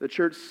 the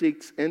church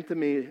seeks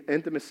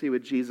intimacy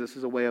with Jesus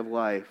as a way of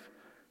life.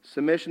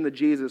 Submission to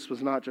Jesus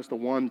was not just a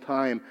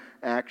one-time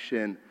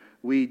action.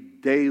 We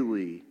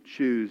daily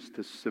choose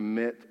to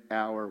submit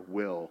our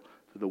will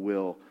to the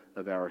will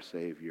of our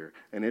Savior.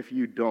 And if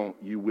you don't,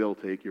 you will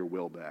take your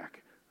will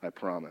back, I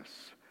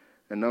promise.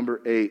 And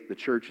number 8, the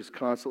church is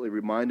constantly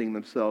reminding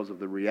themselves of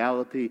the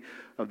reality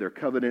of their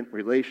covenant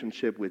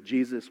relationship with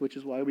Jesus, which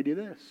is why we do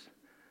this.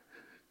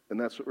 And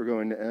that's what we're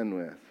going to end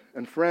with.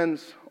 And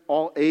friends,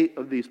 all 8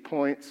 of these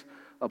points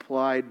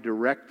apply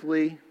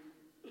directly.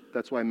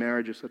 That's why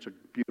marriage is such a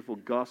beautiful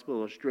gospel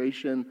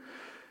illustration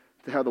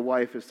to how the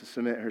wife is to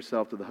submit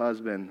herself to the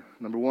husband.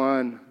 Number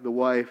 1,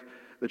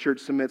 the church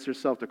submits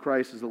herself to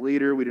Christ as the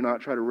leader. We do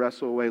not try to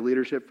wrestle away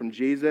leadership from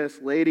Jesus.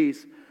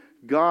 Ladies,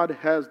 God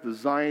has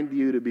designed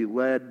you to be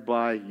led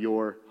by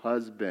your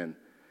husband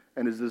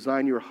and has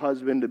designed your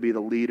husband to be the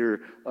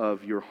leader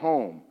of your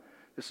home.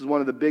 This is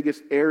one of the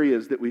biggest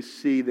areas that we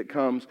see that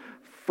comes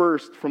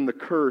first from the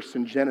curse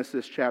in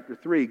Genesis chapter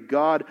 3.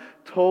 God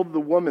told the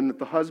woman that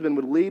the husband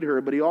would lead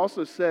her, but he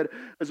also said,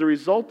 as a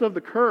result of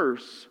the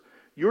curse,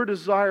 your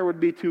desire would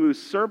be to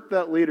usurp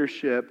that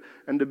leadership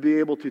and to be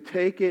able to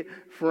take it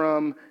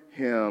from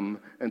him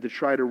and to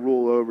try to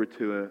rule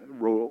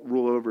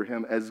over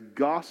him as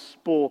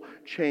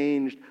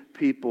gospel-changed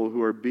people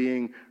who are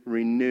being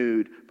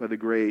renewed by the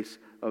grace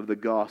of the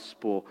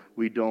gospel.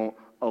 We don't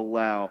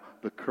allow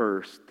the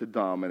curse to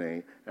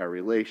dominate our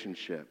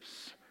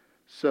relationships.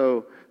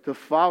 So, to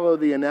follow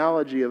the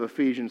analogy of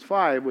Ephesians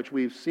 5, which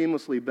we've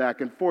seamlessly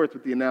back and forth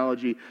with the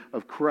analogy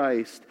of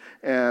Christ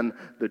and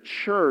the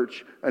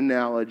church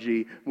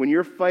analogy, when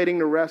you're fighting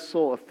to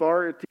wrestle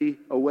authority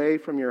away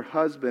from your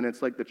husband,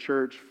 it's like the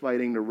church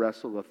fighting to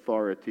wrestle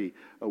authority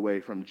away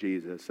from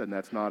Jesus. And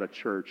that's not a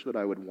church that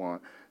I would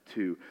want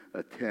to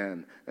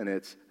attend. And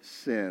it's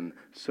sin.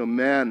 So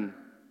men,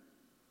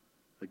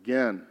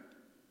 again,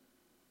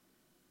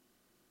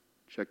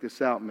 check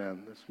this out,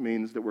 men. This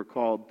means that we're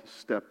called to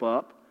step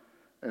up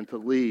and to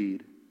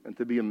lead and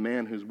to be a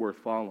man who's worth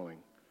following.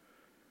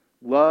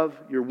 Love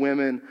your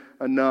women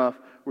enough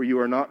where you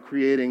are not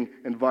creating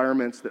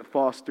environments that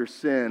foster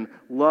sin.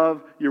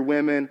 Love your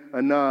women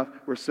enough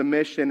where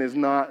submission is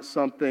not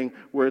something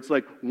where it's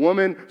like,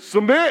 woman,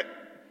 submit!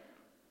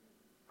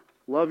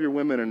 Love your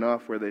women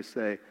enough where they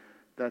say,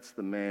 that's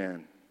the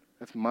man.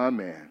 That's my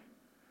man.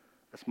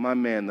 That's my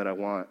man that I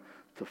want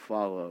to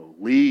follow.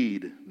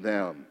 Lead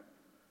them.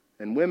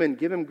 And women,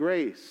 give him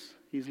grace.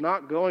 He's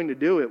not going to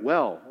do it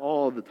well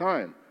all the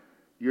time.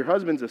 Your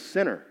husband's a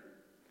sinner.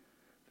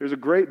 There's a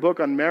great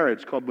book on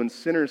marriage called When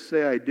Sinners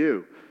Say I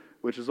Do,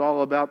 which is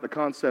all about the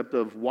concept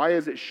of why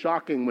is it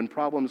shocking when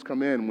problems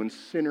come in, when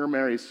sinner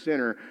marries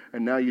sinner,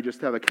 and now you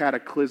just have a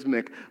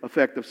cataclysmic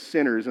effect of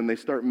sinners, and they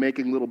start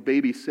making little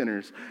baby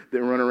sinners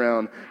that run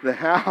around the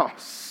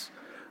house.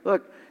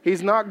 Look,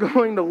 he's not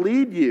going to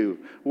lead you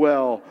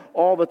well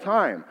all the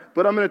time.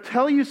 But I'm going to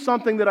tell you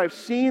something that I've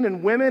seen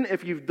in women.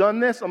 If you've done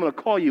this, I'm going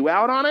to call you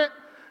out on it.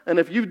 And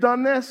if you've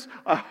done this,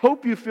 I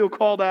hope you feel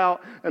called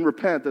out and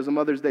repent as a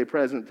Mother's Day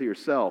present to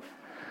yourself.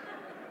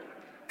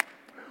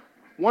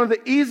 One of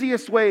the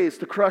easiest ways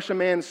to crush a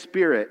man's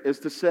spirit is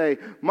to say,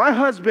 my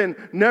husband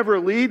never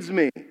leads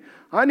me.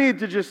 I need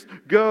to just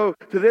go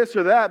to this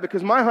or that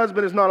because my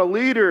husband is not a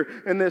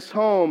leader in this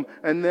home.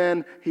 And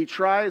then he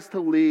tries to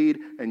lead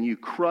and you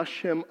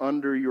crush him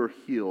under your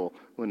heel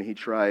when he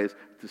tries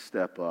to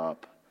step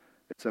up.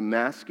 It's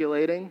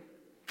emasculating.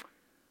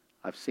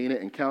 I've seen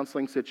it in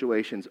counseling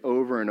situations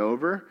over and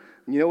over.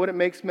 And you know what it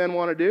makes men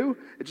want to do?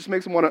 It just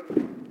makes them want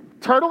to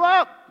turtle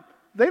up.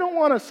 They don't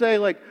want to say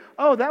like,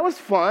 oh, that was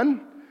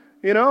fun.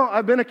 You know,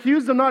 I've been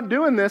accused of not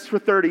doing this for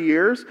 30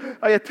 years.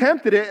 I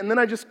attempted it and then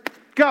I just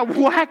got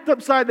whacked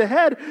upside the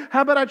head.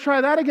 How about I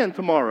try that again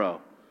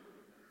tomorrow?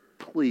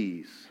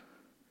 Please.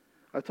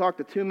 I've talked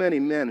to too many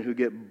men who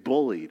get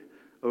bullied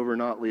over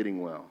not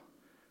leading well.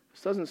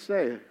 This doesn't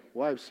say,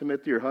 wives,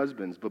 submit to your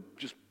husbands, but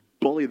just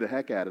bully the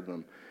heck out of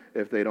them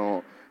if they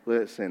don't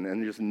listen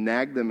and just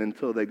nag them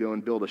until they go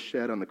and build a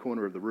shed on the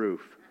corner of the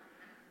roof.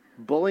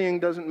 Bullying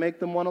doesn't make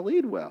them want to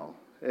lead well.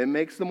 It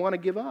makes them want to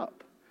give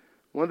up.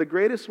 One of the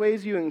greatest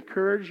ways you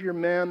encourage your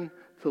man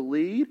to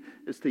lead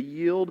is to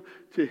yield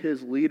to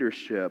his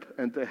leadership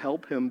and to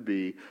help him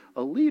be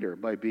a leader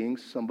by being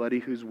somebody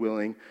who's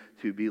willing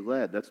to be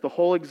led. That's the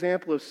whole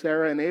example of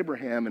Sarah and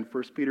Abraham in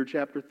 1 Peter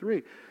chapter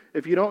 3.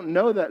 If you don't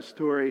know that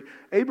story,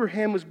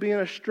 Abraham was being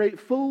a straight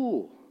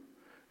fool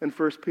in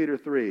 1 Peter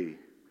 3.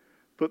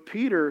 But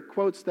Peter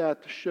quotes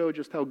that to show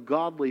just how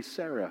godly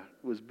Sarah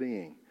was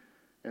being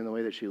and the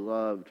way that she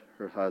loved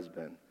her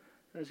husband.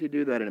 As you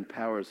do that, it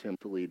empowers him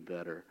to lead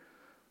better.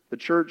 The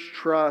church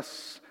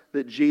trusts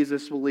that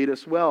Jesus will lead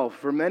us well.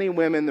 For many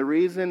women, the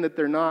reason that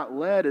they're not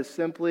led is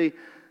simply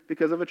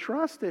because of a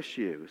trust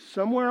issue.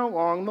 Somewhere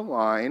along the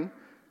line,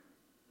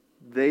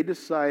 they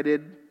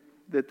decided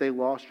that they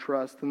lost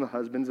trust in the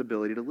husband's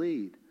ability to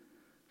lead.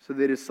 So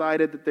they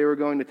decided that they were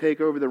going to take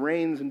over the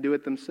reins and do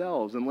it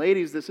themselves. And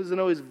ladies, this isn't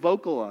always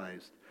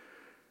vocalized.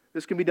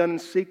 This can be done in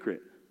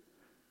secret.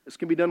 This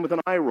can be done with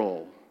an eye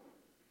roll.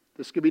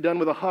 This can be done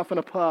with a huff and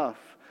a puff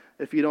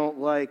if you don't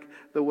like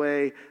the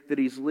way that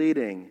he's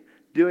leading.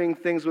 Doing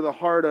things with a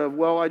heart of,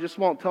 well, I just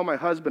won't tell my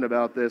husband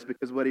about this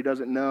because what he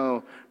doesn't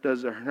know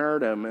doesn't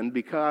hurt him. And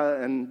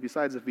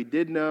besides, if he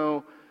did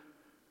know,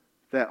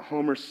 that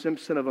Homer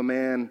Simpson of a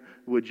man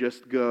would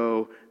just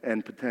go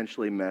and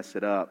potentially mess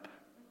it up.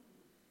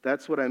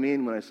 That's what I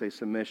mean when I say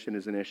submission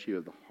is an issue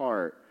of the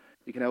heart.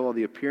 You can have all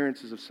the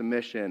appearances of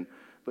submission,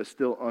 but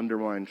still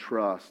undermine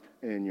trust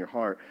in your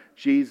heart.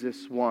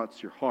 Jesus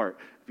wants your heart.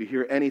 If you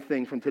hear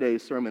anything from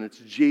today's sermon, it's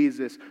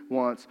Jesus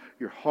wants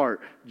your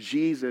heart.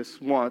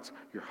 Jesus wants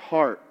your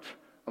heart.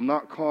 I'm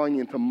not calling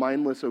you into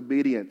mindless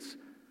obedience.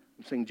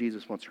 I'm saying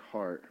Jesus wants your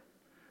heart.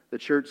 The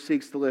church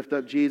seeks to lift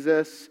up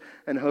Jesus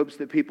and hopes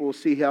that people will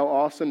see how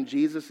awesome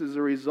Jesus is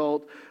a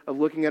result of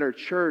looking at our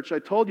church. I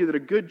told you that a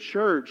good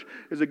church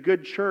is a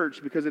good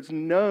church because it's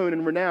known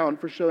and renowned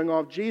for showing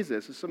off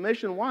Jesus. A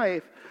submissive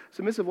wife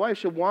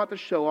should want to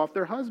show off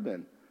their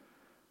husband.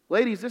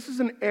 Ladies, this is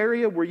an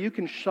area where you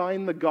can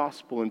shine the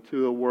gospel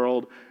into a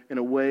world in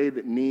a way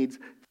that needs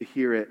to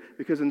hear it,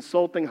 because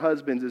insulting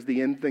husbands is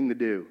the in thing to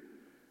do.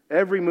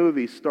 Every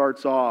movie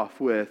starts off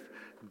with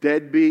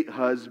deadbeat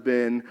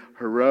husband,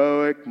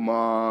 heroic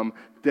mom,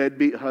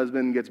 deadbeat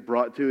husband gets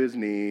brought to his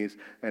knees,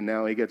 and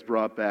now he gets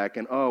brought back,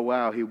 and oh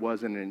wow, he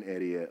wasn't an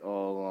idiot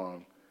all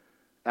along.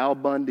 Al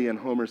Bundy and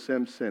Homer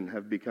Simpson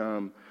have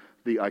become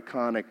the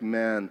iconic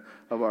men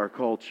of our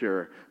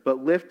culture.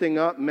 But lifting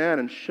up men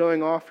and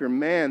showing off your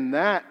man,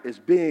 that is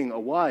being a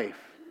wife.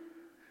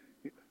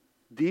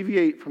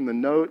 Deviate from the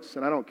notes,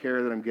 and I don't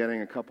care that I'm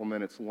getting a couple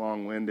minutes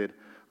long-winded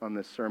on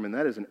this sermon.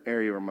 That is an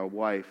area where my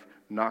wife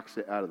knocks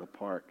it out of the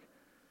park.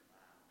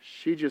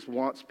 She just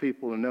wants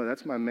people to know,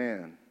 that's my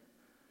man.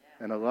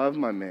 And I love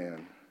my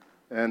man.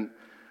 And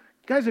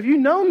guys, if you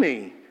know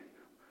me,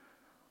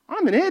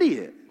 I'm an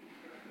idiot.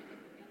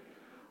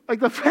 Like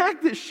the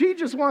fact that she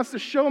just wants to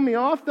show me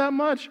off that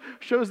much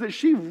shows that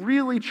she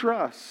really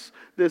trusts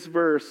this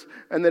verse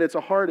and that it's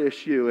a heart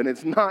issue. And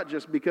it's not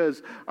just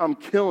because I'm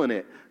killing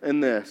it in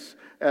this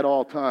at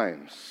all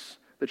times.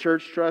 The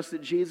church trusts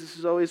that Jesus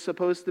is always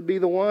supposed to be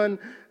the one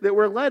that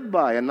we're led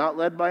by and not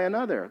led by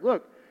another.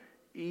 Look,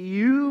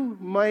 you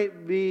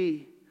might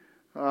be,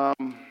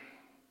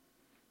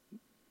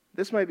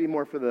 this might be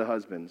more for the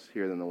husbands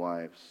here than the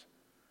wives.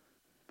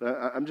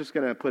 But I'm just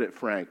going to put it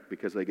frank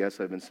because I guess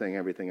I've been saying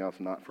everything else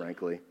not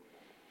frankly.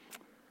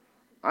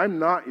 I'm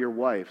not your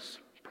wife's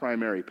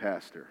primary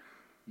pastor.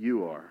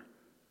 You are.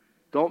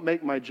 Don't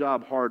make my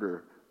job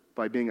harder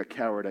by being a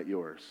coward at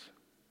yours.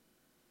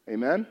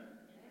 Amen?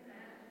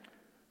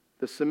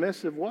 The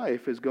submissive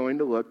wife is going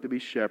to look to be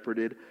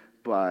shepherded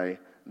by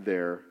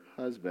their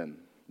husband.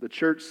 The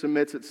church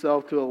submits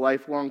itself to a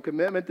lifelong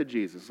commitment to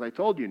Jesus. I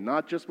told you,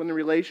 not just when the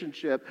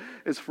relationship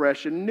is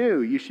fresh and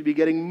new. You should be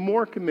getting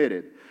more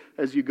committed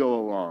as you go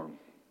along,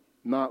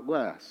 not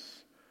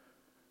less.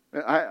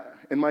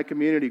 In my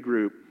community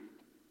group,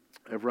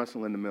 I have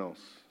Russell in the Mills.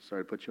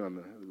 Sorry to put you on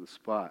the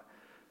spot.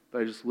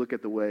 But I just look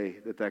at the way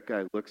that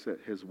guy looks at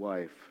his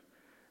wife.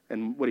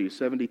 And what are you,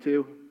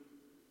 72?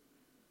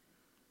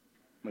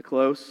 Am I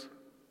close?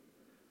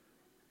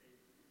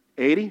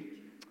 80?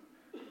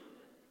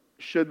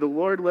 Should the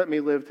Lord let me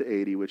live to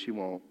 80, which he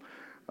won't,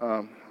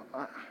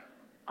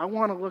 I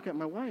want to look at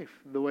my wife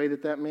the way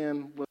that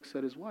man looks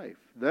at his wife.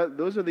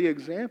 Those are the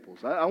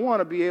examples. I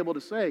want to be able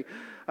to say,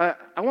 I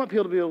want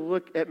people to be able to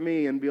look at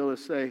me and be able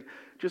to say,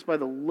 just by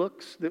the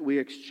looks that we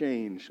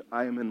exchange,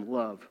 I am in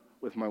love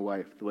with my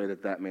wife the way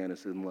that man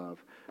is in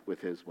love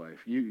with his wife.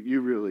 You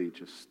really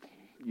just,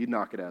 you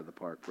knock it out of the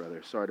park,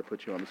 brother. Sorry to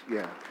put you on this.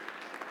 Yeah.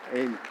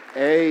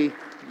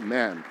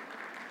 Amen.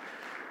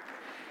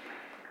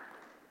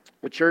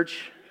 The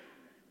church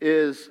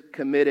is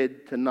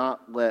committed to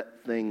not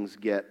let things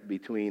get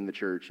between the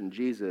church and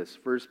Jesus.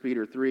 1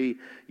 Peter 3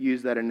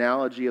 used that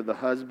analogy of the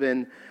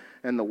husband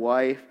and the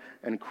wife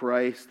and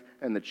Christ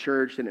and the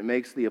church, and it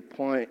makes the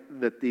point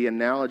that the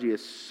analogy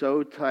is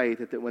so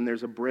tight that when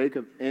there's a break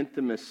of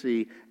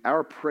intimacy,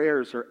 our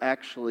prayers are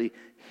actually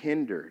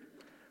hindered.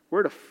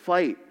 We're to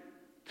fight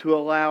to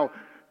allow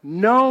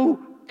no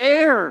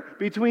air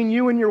between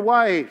you and your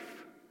wife.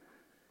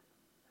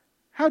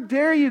 How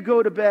dare you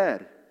go to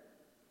bed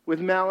with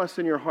malice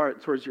in your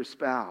heart towards your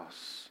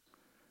spouse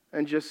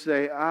and just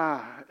say,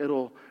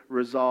 it'll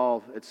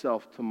resolve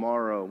itself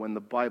tomorrow, when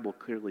the Bible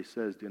clearly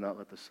says, do not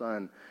let the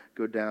sun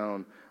go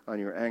down on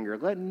your anger.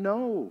 Let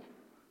no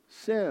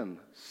sin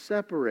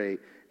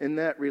separate in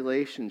that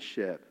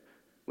relationship.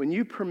 When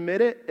you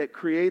permit it, it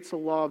creates a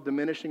law of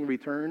diminishing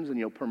returns, and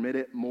you'll permit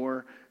it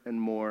more and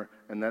more,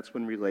 and that's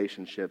when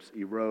relationships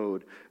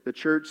erode. The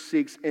church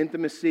seeks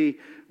intimacy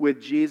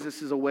with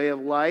Jesus as a way of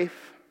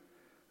life.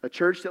 A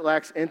church that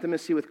lacks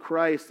intimacy with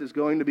Christ is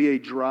going to be a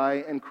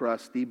dry and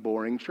crusty,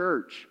 boring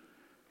church.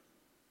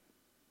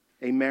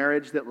 A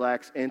marriage that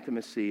lacks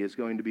intimacy is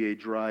going to be a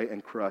dry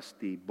and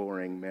crusty,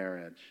 boring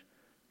marriage.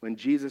 When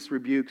Jesus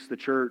rebukes the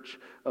church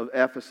of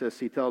Ephesus,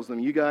 he tells them,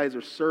 you guys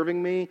are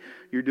serving me,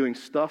 you're doing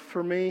stuff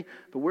for me,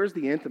 but where's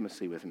the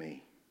intimacy with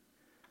me?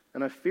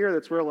 And I fear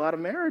that's where a lot of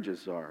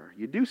marriages are.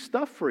 You do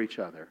stuff for each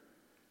other.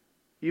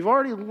 You've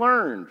already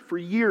learned for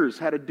years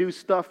how to do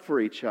stuff for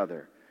each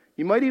other.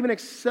 You might even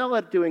excel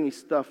at doing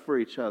stuff for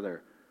each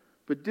other.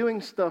 But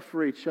doing stuff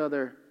for each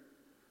other,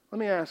 let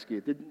me ask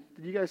you, did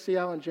you guys see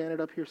Al and Janet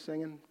up here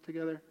singing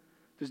together?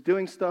 Does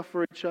doing stuff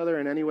for each other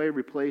in any way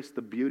replace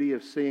the beauty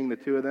of seeing the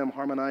two of them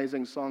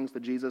harmonizing songs to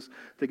Jesus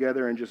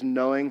together and just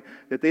knowing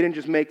that they didn't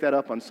just make that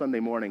up on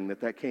Sunday morning,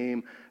 that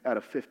came out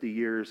of 50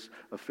 years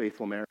of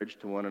faithful marriage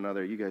to one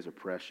another? You guys are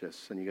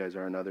precious, and you guys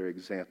are another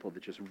example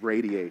that just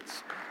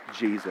radiates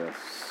Jesus.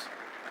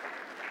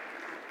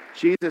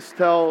 Jesus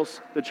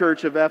tells the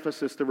church of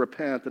Ephesus to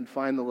repent and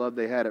find the love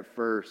they had at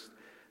first.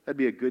 That'd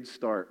be a good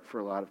start for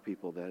a lot of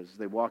people. That as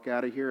they walk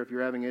out of here, if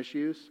you're having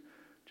issues,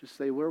 just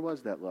say, where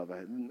was that love?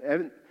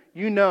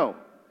 You know,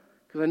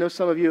 because I know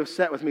some of you have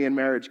sat with me in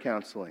marriage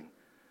counseling.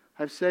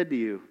 I've said to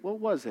you, what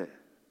was it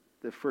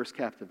that first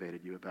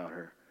captivated you about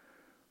her?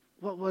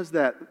 What was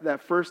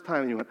that first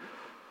time you went,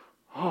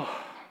 oh,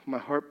 my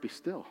heart be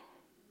still?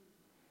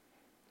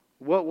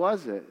 What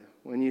was it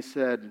when you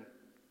said,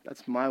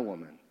 that's my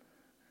woman,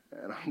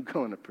 and I'm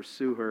going to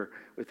pursue her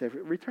with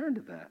every... Return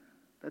to that.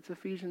 That's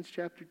Ephesians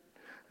chapter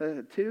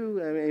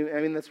 2.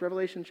 I mean, that's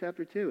Revelation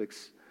chapter 2.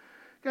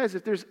 Guys,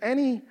 if there's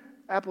any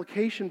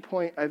application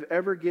point I've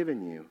ever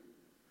given you,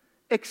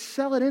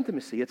 excel at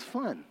intimacy. It's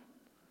fun.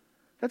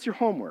 That's your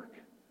homework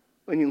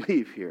when you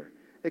leave here.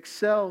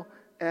 Excel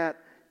at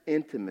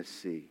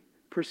intimacy.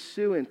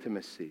 Pursue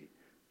intimacy.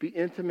 Be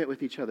intimate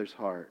with each other's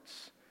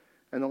hearts.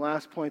 And the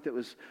last point that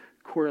was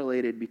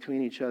correlated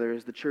between each other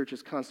is the church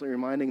is constantly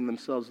reminding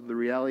themselves of the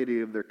reality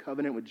of their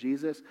covenant with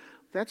Jesus.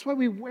 That's why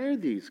we wear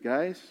these,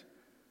 guys.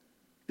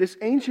 This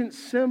ancient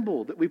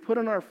symbol that we put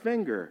on our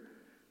finger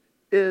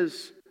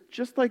is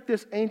just like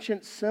this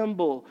ancient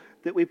symbol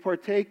that we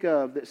partake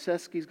of that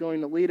Seski's going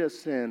to lead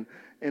us in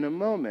a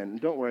moment. And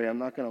don't worry, I'm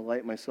not going to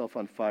light myself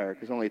on fire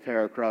because only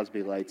Tara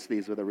Crosby lights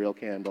these with a real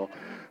candle.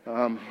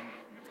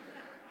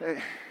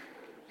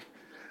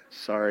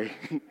 Sorry.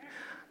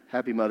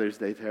 Happy Mother's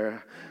Day,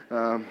 Tara.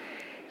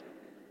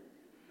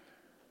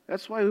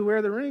 That's why we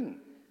wear the ring,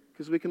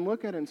 because we can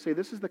look at it and say,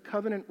 this is the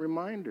covenant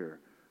reminder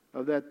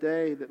of that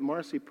day that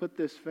Marcy put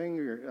this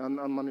finger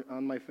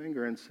on my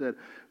finger and said,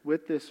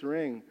 with this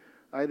ring,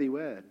 I thee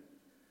wed,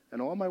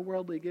 and all my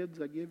worldly goods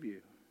I give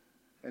you,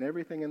 and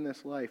everything in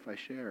this life I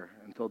share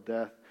until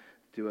death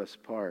do us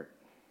part.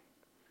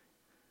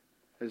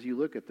 As you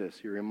look at this,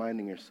 you're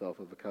reminding yourself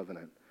of the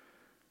covenant.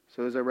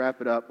 So as I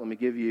wrap it up, let me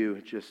give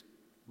you just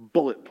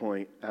bullet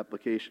point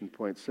application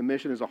points.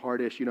 Submission is a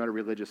hard issue, not a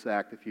religious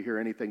act. If you hear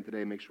anything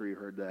today, make sure you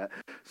heard that.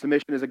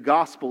 Submission is a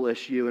gospel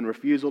issue, and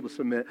refusal to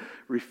submit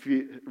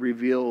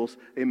reveals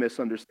a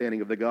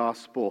misunderstanding of the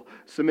gospel.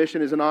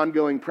 Submission is an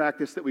ongoing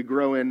practice that we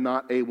grow in,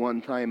 not a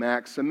one-time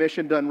act.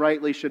 Submission done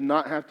rightly should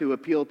not have to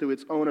appeal to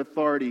its own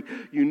authority.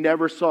 You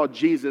never saw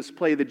Jesus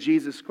play the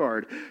Jesus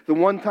card. The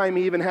one time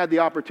he even had the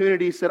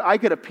opportunity, he said, I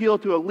could appeal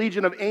to a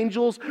legion of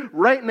angels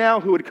right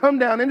now who would come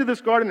down into this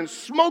garden and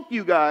smoke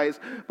you guys,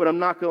 but I'm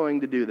not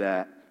going to do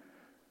that.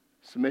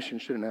 Submission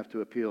shouldn't have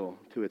to appeal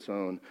to its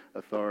own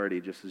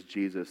authority, just as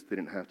Jesus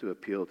didn't have to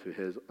appeal to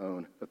his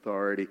own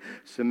authority.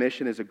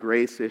 Submission is a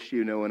grace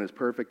issue. No one is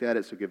perfect at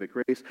it, so give it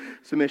grace.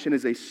 Submission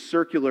is a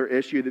circular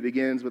issue that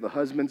begins with the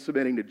husband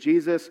submitting to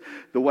Jesus,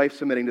 the wife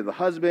submitting to the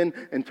husband,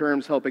 in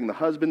terms helping the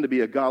husband to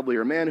be a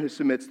godlier man who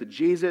submits to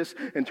Jesus,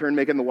 in turn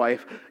making the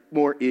wife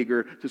more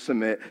eager to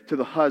submit to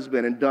the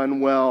husband. And done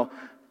well,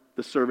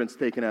 the servant's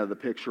taken out of the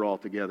picture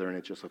altogether, and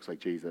it just looks like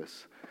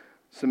Jesus.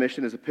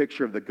 Submission is a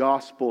picture of the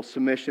gospel.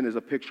 Submission is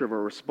a picture of a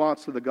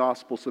response to the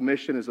gospel.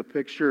 Submission is a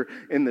picture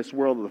in this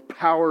world of the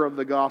power of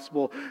the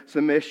gospel.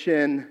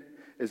 Submission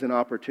is an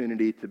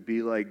opportunity to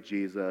be like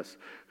Jesus,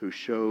 who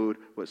showed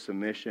what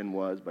submission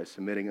was by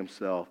submitting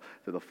himself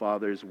to the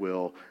Father's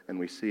will. And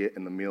we see it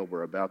in the meal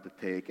we're about to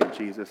take. In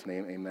Jesus'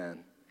 name,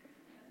 amen.